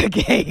 Right.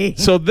 Okay.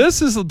 So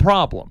this is the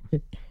problem.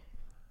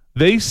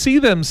 They see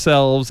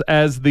themselves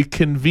as the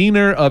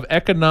convener of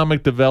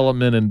economic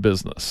development and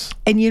business.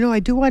 And I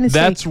do want to say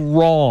That's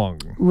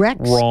wrong.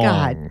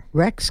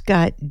 Rex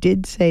Scott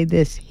did say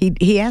this.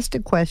 He asked a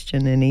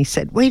question and he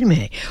said, "Wait a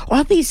minute.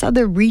 All these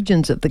other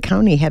regions of the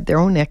county have their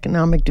own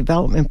economic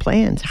development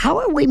plans. How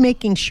are we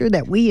making sure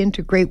that we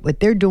integrate what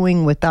they're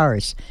doing with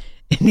ours?"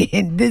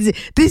 And this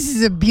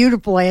is a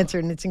beautiful answer,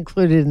 and it's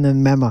included in the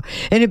memo.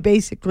 And it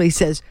basically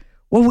says,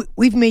 well,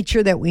 we've made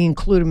sure that we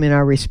include them in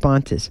our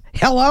responses.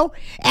 Hello?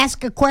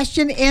 Ask a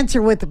question,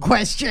 answer with a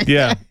question.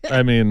 Yeah,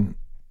 I mean,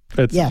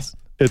 it's Yes.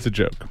 it's a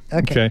joke.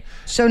 Okay.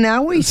 So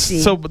now we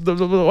see. So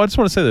I just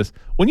want to say this: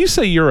 when you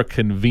say you're a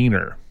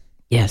convener,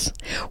 Yes.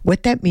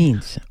 What that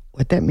means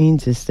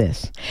is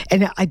this.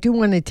 And I do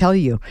want to tell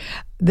you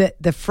that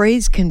the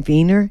phrase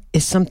convener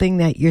is something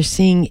that you're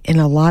seeing in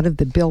a lot of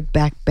the Build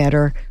Back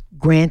Better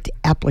grant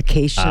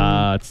application.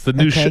 it's the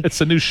new Okay. it's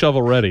the new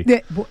shovel ready.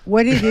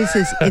 What it is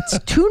it's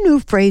two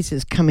new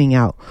phrases coming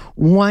out.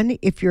 One,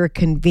 if you're a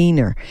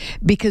convener,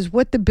 because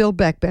what the Build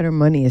Back Better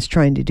money is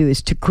trying to do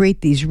is to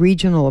create these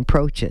regional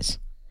approaches.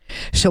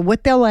 So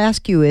what they'll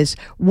ask you is,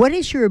 what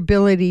is your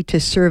ability to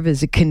serve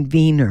as a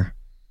convener?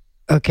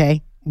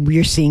 Okay.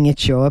 We're seeing it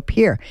show up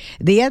here.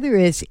 The other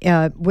is,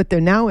 what they're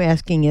now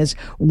asking is,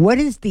 what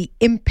is the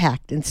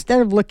impact?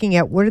 Instead of looking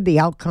at what are the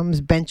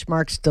outcomes,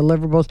 benchmarks,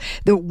 deliverables,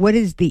 what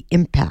is the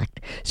impact?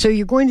 So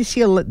you're going to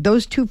see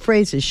those two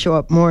phrases show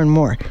up more and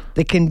more,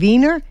 the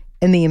convener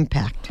and the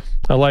impact.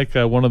 I like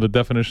one of the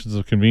definitions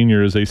of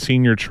convener is a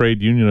senior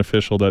trade union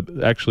official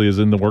that actually is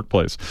in the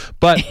workplace.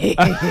 But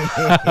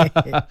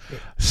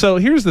so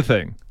here's the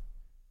thing.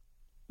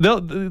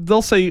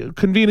 They'll say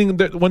convening.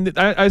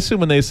 I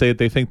assume when they say it,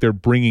 they think they're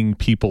bringing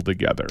people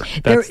together.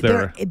 That's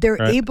they're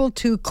right? able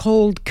to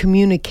hold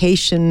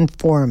communication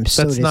forums.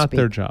 That's so to not speak.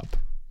 their job.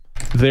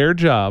 Their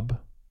job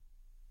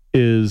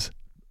is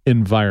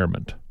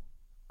environment,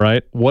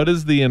 right? What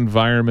is the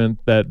environment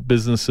that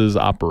businesses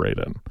operate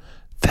in?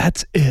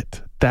 That's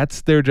it.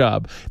 That's their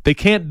job. They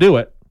can't do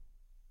it.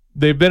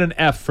 They've been an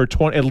F for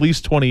at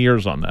least 20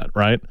 years on that,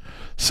 right?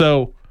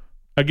 So,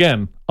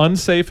 again,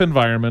 unsafe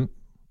environment.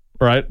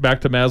 Right, back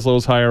to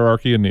Maslow's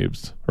hierarchy of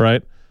needs,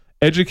 right?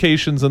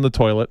 Education's in the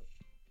toilet,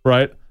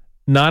 right?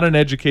 Not an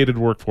educated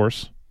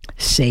workforce,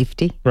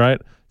 Safety. right?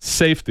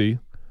 Safety.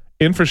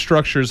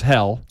 Infrastructure's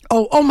hell.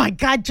 Oh my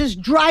God, just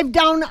drive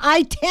down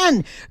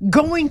I-10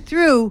 going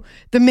through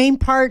the main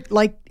part.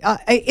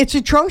 It's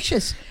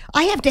atrocious.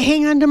 I have to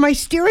hang onto my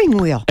steering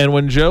wheel. And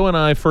when Joe and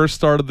I first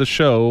started the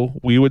show,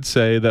 we would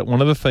say that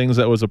one of the things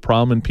that was a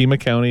problem in Pima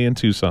County and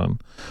Tucson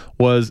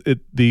was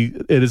it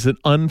is an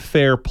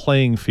unfair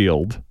playing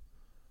field.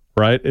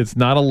 Right? It's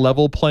not a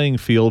level playing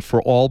field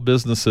for all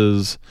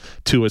businesses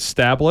to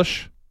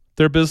establish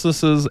their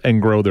businesses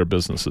and grow their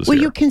businesses. Well,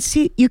 here, you can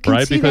see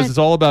right? see Because that. it's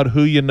all about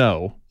who you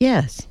know.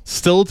 Yes.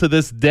 Still to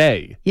this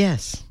day.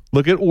 Yes.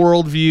 Look at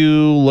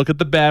Worldview, look at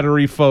the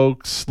Battery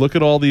folks, look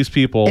at all these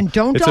people. And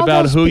don't it's all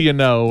about those who you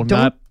know,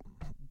 not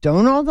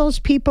Don't all those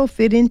people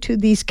fit into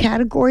these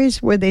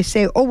categories where they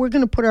say, oh, we're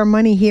going to put our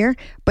money here,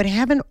 but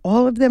haven't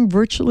all of them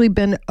virtually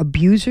been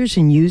abusers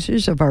and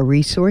users of our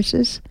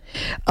resources,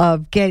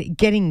 of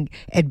getting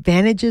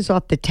advantages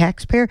off the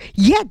taxpayer?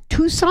 Yet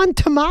Tucson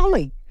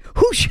Tamale,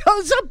 who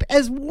shows up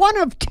as one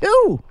of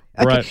two.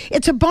 Okay? Right.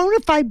 It's a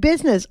bona fide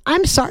business.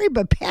 I'm sorry,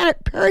 but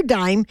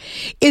Paradigm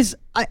is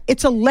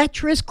it's a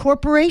lecherous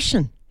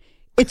corporation.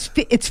 It's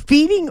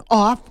feeding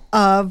off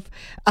of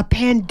a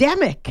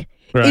pandemic.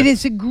 Right. It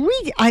is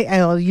egregious.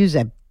 I'll use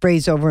that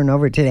phrase over and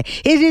over today.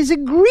 It is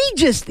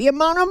egregious the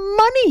amount of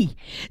money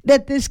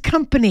that this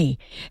company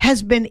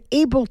has been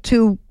able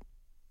to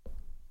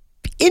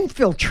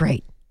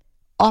infiltrate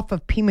off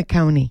of Pima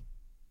County.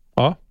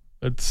 Oh,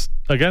 it's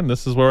again,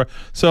 this is where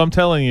so I'm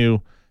telling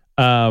you,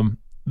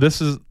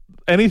 this is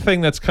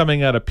anything that's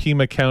coming out of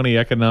Pima County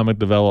economic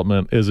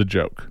development is a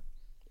joke.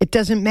 It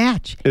doesn't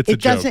match. It's a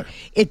joke.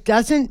 It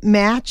doesn't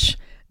match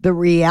the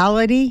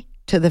reality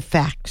to the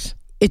facts.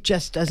 It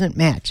just doesn't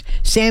match.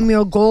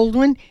 Samuel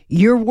Goldwyn,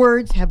 your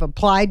words have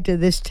applied to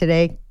this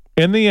today.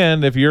 In the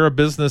end, if you're a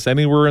business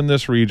anywhere in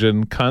this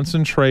region,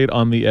 concentrate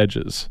on the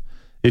edges.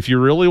 If you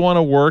really want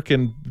to work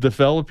and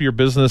develop your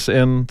business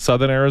in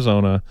Southern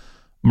Arizona,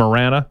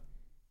 Marana,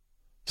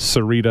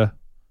 Sarita,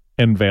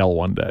 and Vail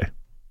one day.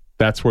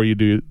 That's where you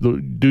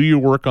do your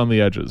work on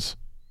the edges.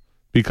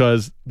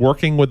 Because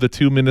working with the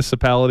two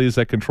municipalities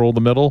that control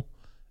the middle,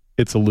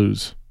 it's a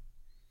lose.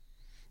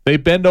 They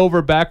bend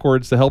over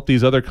backwards to help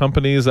these other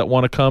companies that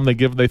want to come.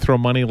 They throw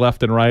money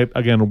left and right.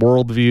 Again,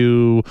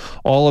 Worldview,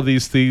 all of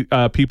these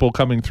people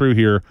coming through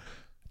here.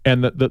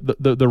 And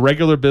the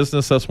regular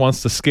business that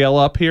wants to scale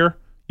up here,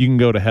 you can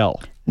go to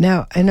hell.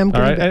 Now, and I'm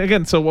going all right. And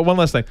again, so one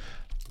last thing.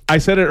 I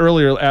said it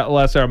earlier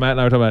last hour. Matt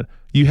and I were talking about.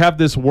 You have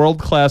this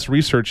world-class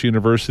research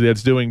university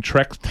that's doing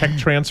tech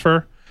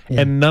transfer,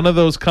 and none of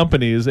those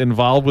companies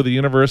involved with the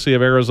University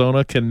of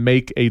Arizona can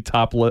make a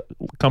top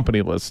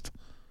company list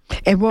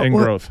in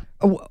growth.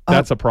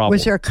 That's a problem.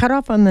 Was there a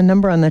cutoff on the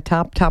number on the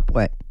top? Top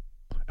what?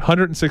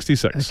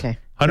 166. Okay.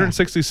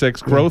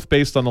 166 growth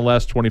based on the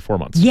last 24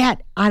 months.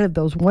 Yet, out of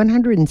those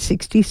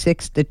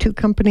 166, the two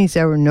companies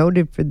that were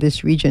noted for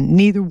this region,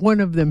 neither one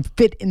of them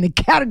fit in the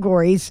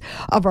categories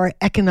of our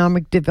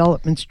economic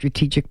development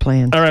strategic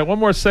plan. All right, one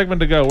more segment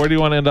to go. Where do you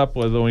want to end up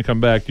with when we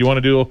come back? Do you want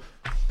to do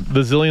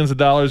the zillions of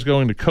dollars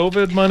going to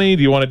COVID money?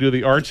 Do you want to do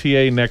the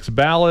RTA next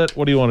ballot?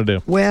 What do you want to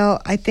do?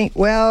 Well, I think,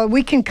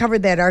 we can cover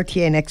that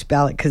RTA next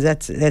ballot because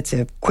that's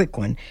a quick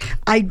one.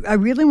 I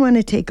really want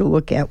to take a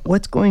look at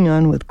what's going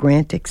on with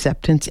grant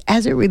acceptance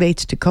as it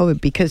relates to COVID,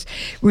 because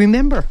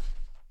remember,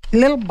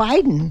 little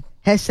Biden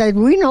has said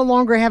we no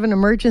longer have an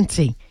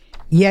emergency,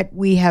 yet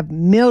we have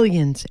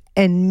millions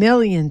and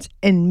millions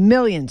and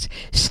millions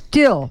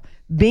still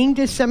being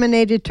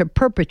disseminated to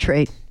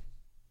perpetrate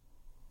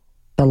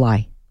the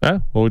lie. Yeah,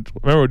 well,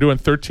 remember, we're doing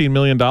 $13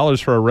 million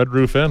for a Red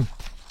Roof Inn.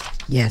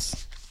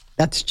 Yes,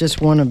 that's just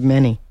one of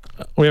many.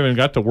 We haven't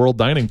got to World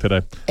Dining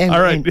today.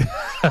 All right.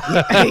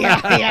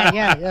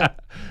 Yeah.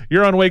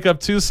 You're on Wake Up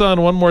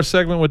Tucson. One more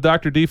segment with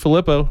Dr. D.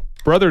 Filippo.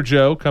 Brother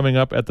Joe coming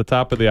up at the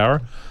top of the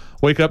hour.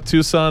 Wake Up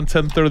Tucson,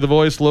 10:30 The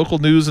Voice, local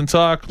news and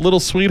talk.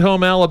 Little Sweet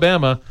Home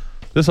Alabama.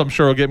 This, I'm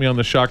sure, will get me on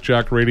the Shock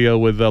Jock radio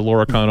with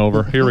Laura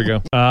Conover. Here we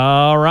go.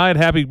 All right.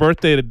 Happy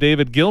birthday to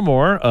David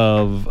Gilmour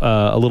of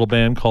a little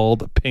band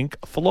called Pink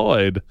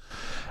Floyd.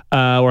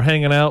 We're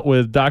hanging out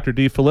with Dr.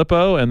 D.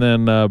 Filippo and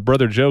then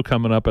Brother Joe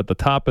coming up at the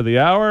top of the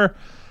hour.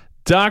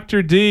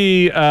 Dr.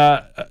 D,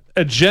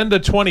 Agenda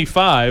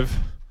 25,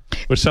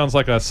 which sounds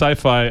like a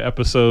sci-fi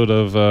episode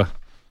of,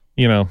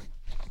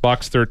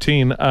 Box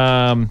 13.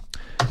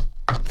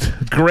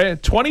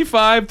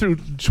 25 through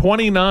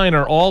 29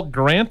 are all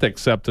grant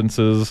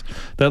acceptances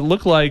that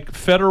look like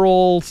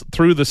federal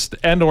through the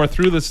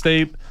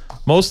state,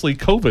 mostly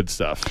COVID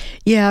stuff.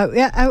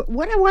 Yeah.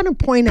 What I want to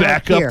point out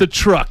back here, up the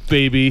truck,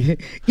 baby.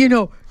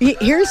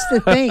 Here's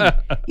the thing.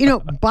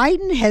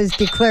 Biden has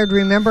declared,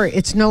 remember,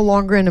 it's no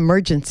longer an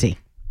emergency,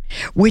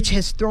 which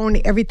has thrown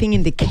everything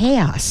into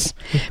chaos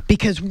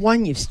because,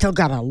 one, you've still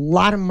got a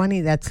lot of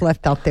money that's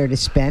left out there to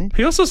spend.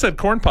 He also said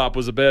Corn Pop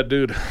was a bad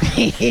dude.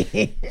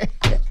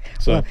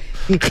 So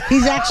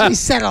he's actually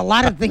said a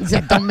lot of things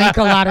that don't make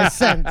a lot of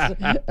sense.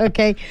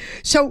 Okay.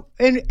 So,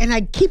 and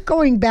I keep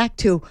going back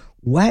to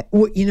what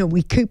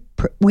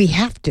we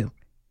have to.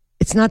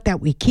 It's not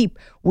that we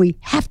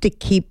have to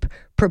keep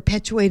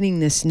perpetuating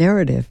this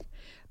narrative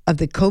of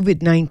the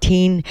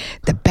COVID-19,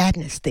 the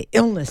badness, the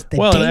illness, the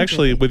danger. And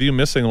actually, with you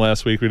missing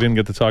last week, we didn't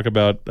get to talk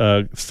about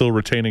still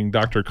retaining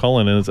Dr.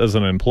 Cullen as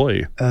an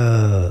employee.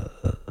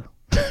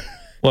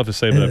 We'll have to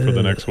save that for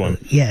the next one.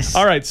 Yes.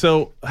 All right.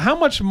 So how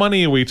much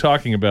money are we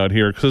talking about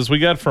here? Because we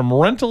got from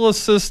rental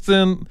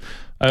assistant.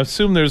 I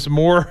assume there's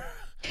more.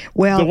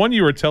 Well, the one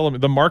you were telling me,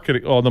 the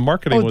marketing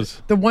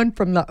was. The one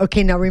from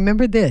okay, now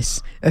remember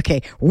this.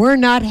 Okay, we're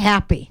not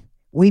happy.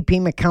 We,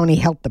 Pima County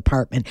Health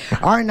Department,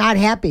 are not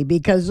happy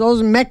because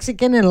those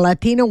Mexican and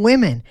Latino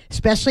women,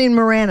 especially in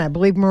Marana, I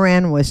believe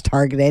Marana was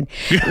targeted.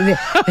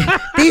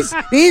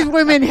 these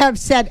women have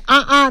said,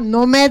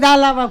 no me da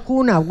la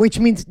vacuna, which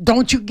means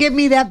don't you give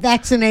me that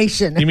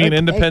vaccination. You mean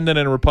independent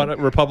and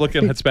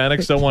Republican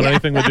Hispanics don't want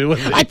anything to do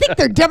with it? I think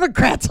they're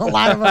Democrats, a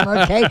lot of them,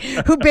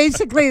 okay? Who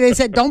basically, they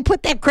said, don't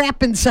put that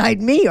crap inside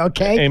me,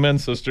 okay? Amen,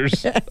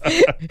 sisters.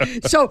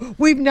 So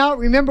we've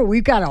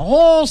got a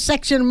whole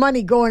section of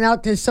money going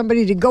out to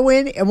somebody to go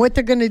in, and what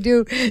they're going to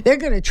do, they're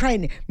going to try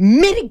and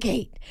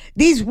mitigate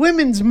these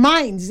women's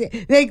minds.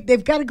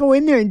 They've got to go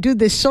in there and do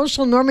this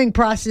social norming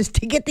process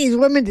to get these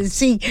women to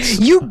see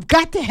you've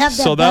got to have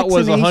that So that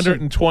was vaccination.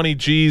 120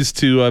 G's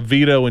to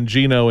Vito and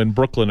Gino in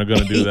Brooklyn are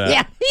going to do that.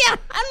 Yeah,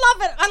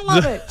 I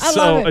love it.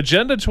 So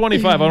Agenda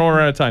 25, I don't want to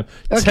run out of time.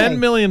 Okay. $10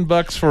 million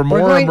for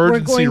more emergency rental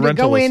assistance. We're going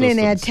to go in and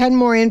add 10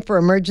 more in for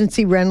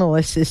emergency rental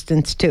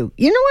assistance too.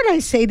 You know what I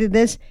say to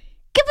this?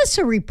 Give us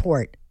a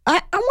report. I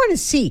want to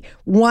see,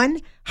 one,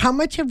 how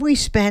much have we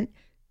spent?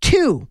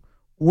 Two,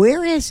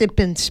 where has it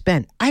been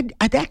spent? I'd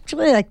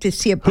actually like to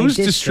see it. Who's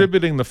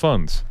distributing the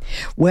funds?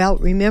 Well,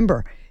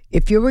 remember,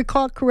 If you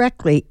recall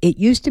correctly, it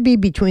used to be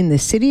between the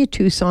city of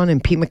Tucson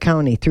and Pima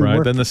County through Right.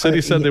 work. Then the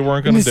city said they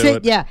weren't going to do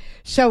it. Yeah.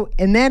 So,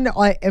 and then,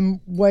 and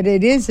what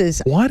it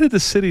is, Why did the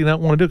city not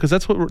want to do it?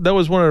 Because that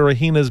was one of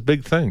Rahina's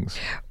big things.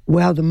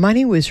 well, the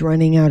money was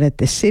running out at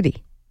the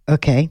city.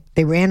 Okay.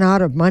 They ran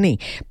out of money,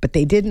 but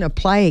they didn't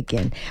apply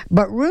again.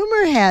 But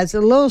rumor has,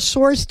 a little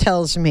source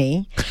tells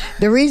me,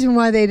 the reason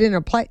why they didn't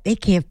apply, they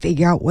can't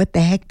figure out what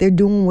the heck they're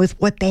doing with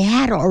what they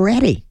had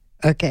already.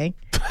 Okay.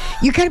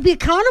 You got to be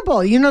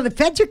accountable. You know, the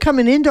feds are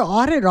coming in to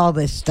audit all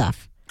this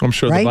stuff. I'm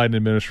sure Right? the Biden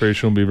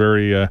administration will be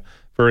very,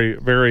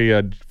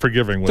 very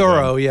forgiving with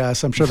Thorough, them.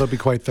 yes. I'm sure they'll be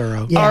quite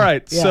thorough. Yeah, All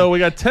right, yeah. so we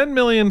got $10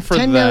 million for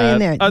 10 that.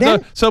 million there.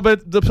 Then- So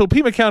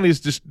Pima County is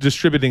just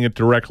distributing it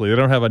directly. They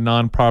don't have a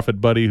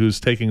nonprofit buddy who's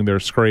taking their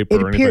scrape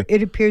or anything.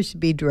 It appears to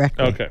be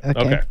directly. Okay.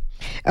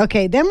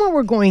 Okay, then what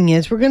we're going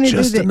is we're going to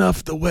do the,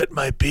 enough to wet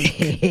my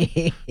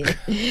beak.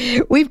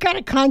 we've got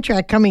a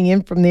contract coming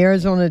in from the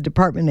Arizona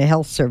Department of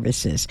Health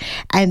Services,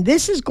 and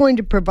this is going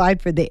to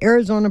provide for the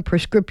Arizona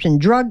Prescription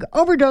Drug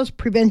Overdose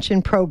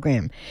Prevention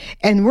Program,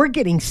 and we're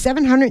getting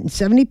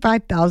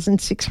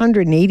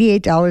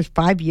 $775,688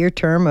 5-year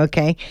term.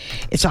 Okay,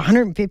 it's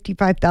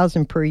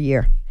 $155,000 per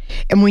year,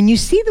 and when you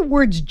see the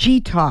words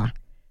GTAW,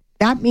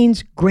 that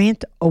means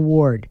grant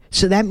award.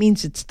 So that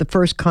means it's the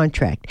first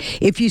contract.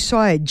 If you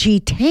saw a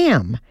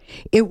GTAM,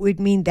 it would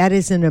mean that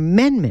is an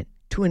amendment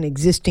to an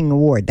existing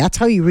award. That's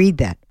how you read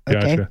that.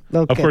 Okay. Gotcha.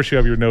 Okay. Of course, you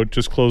have your note.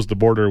 Just close the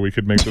border. We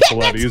could make this a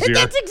lot easier.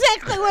 That's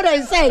exactly what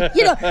I say.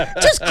 You know,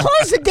 just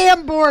close the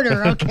damn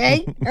border,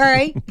 okay? All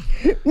right.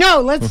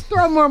 No, let's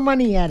throw more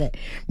money at it.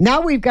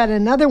 Now we've got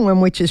another one,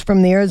 which is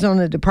from the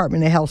Arizona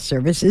Department of Health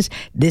Services.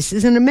 This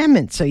is an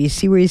amendment. So you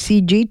see where you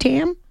see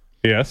GTAM?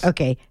 Yes.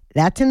 Okay,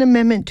 that's an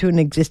amendment to an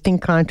existing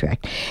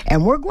contract.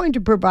 And we're going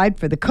to provide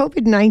for the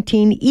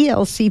COVID-19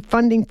 ELC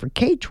funding for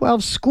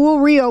K-12 school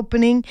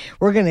reopening.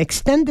 We're going to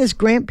extend this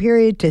grant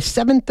period to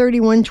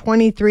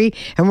 7/31/23,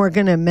 and we're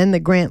going to amend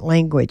the grant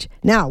language.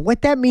 Now,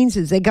 what that means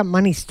is they got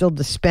money still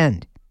to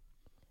spend.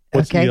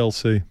 What's Okay.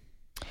 ELC?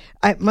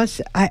 I'm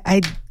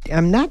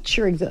not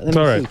sure exactly. Let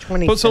All me right. see,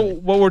 27. But so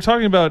what we're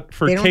talking about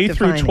for They don't K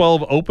through define it.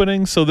 12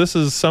 opening, so this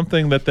is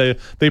something that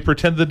they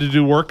pretended to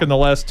do work in the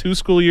last 2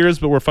 school years,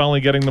 but we're finally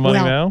getting the money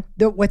now?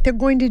 What they're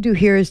going to do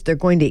here is they're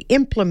going to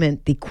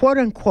implement the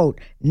quote-unquote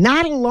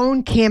not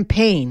alone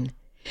campaign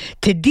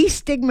to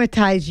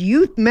destigmatize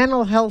youth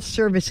mental health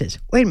services.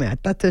 Wait a minute,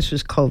 I thought this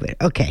was COVID.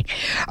 Okay.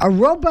 A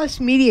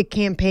robust media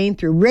campaign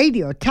through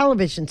radio,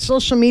 television,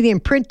 social media,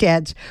 and print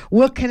ads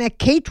will connect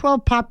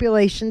K-12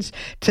 populations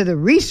to the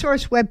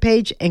resource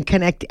webpage and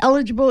connect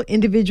eligible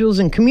individuals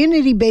in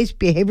community-based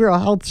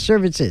behavioral health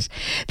services.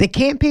 The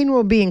campaign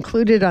will be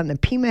included on the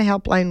Pima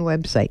Helpline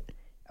website.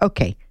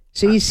 Okay.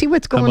 So you see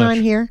what's going on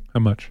here?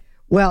 How much?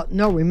 Well,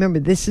 no, remember,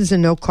 this is a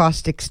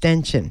no-cost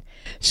extension.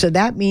 So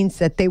that means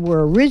that they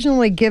were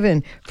originally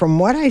given, from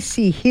what I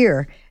see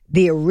here,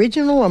 the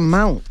original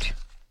amount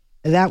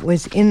that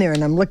was in there,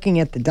 and I'm looking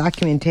at the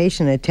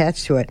documentation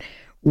attached to it,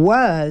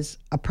 was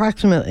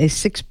approximately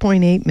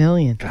 $6.8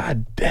 million.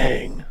 God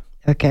dang.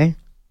 Okay?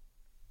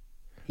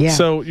 Yeah.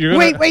 So you're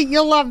gonna, Wait,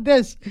 you'll love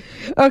this.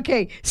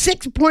 Okay,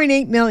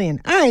 $6.8 million.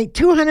 All right,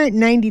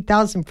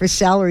 $290,000 for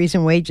salaries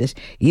and wages.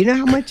 You know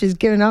how much is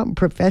given out in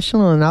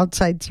professional and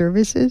outside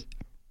services?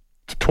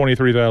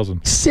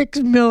 23,000.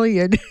 $6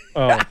 million.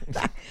 Oh.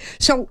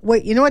 So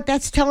what? You know what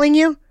that's telling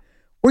you?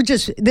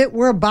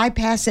 We're a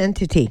bypass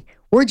entity.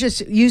 We're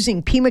just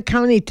using Pima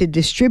County to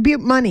distribute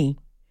money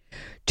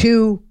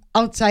to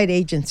outside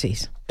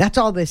agencies. That's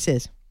all this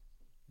is.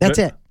 That's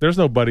it. There's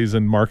no buddies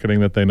in marketing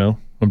that they know.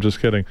 I'm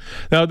just kidding.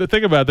 Now, the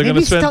thing about it, they're going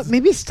to spend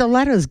Maybe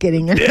Stiletto's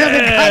getting another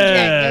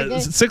contract. Okay?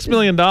 $6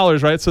 million,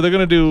 right? So they're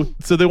going to do.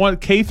 So they want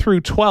K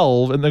through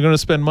 12, and they're going to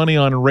spend money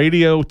on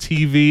radio,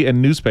 TV,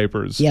 and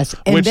newspapers. Yes,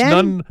 and which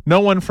then- no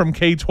one from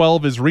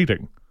K-12 is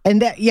reading.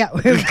 And that, yeah,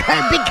 because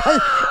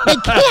they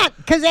can't,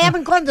 because they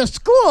haven't gone to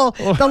school.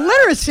 The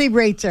literacy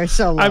rates are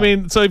so low. I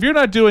mean, so if you're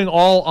not doing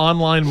all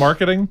online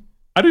marketing,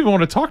 I don't even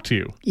want to talk to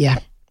you. Yeah.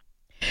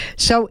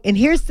 So, and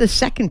here's the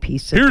second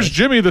piece. Of Here's this.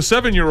 Jimmy, the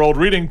 7-year-old,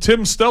 reading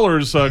Tim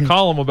Steller's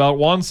column about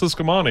Juan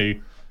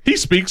Ciscomani. He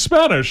speaks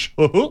Spanish.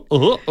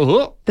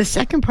 The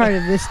second part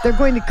of this, they're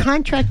going to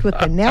contract with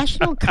the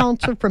National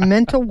Council for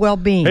Mental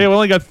Well-Being. Hey, we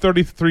only got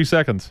 33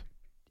 seconds.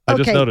 I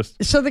just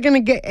noticed. So they're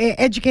going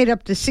to educate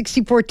up to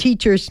 64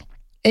 teachers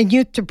and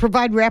youth to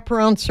provide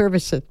wraparound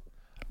services.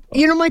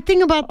 You know, my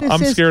thing about this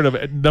I'm is... scared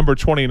of number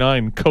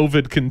 29,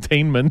 COVID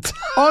containment.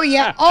 Oh,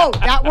 yeah. Oh,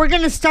 we're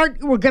going to start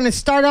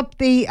up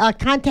the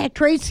contact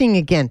tracing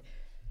again.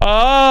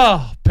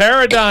 Oh,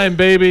 Paradigm,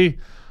 baby.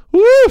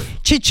 Woof.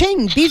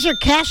 Cha-ching. These are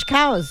cash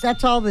cows.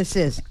 That's all this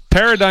is.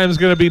 Paradigm's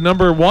going to be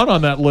number 1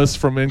 on that list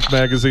from Inc.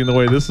 magazine, the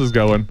way this is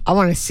going. I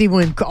want to see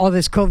when all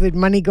this COVID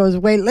money goes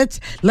away. Let's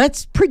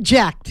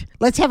project.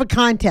 Let's have a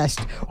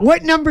contest.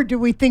 What number do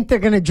we think they're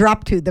going to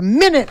drop to the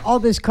minute all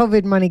this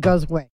COVID money goes away?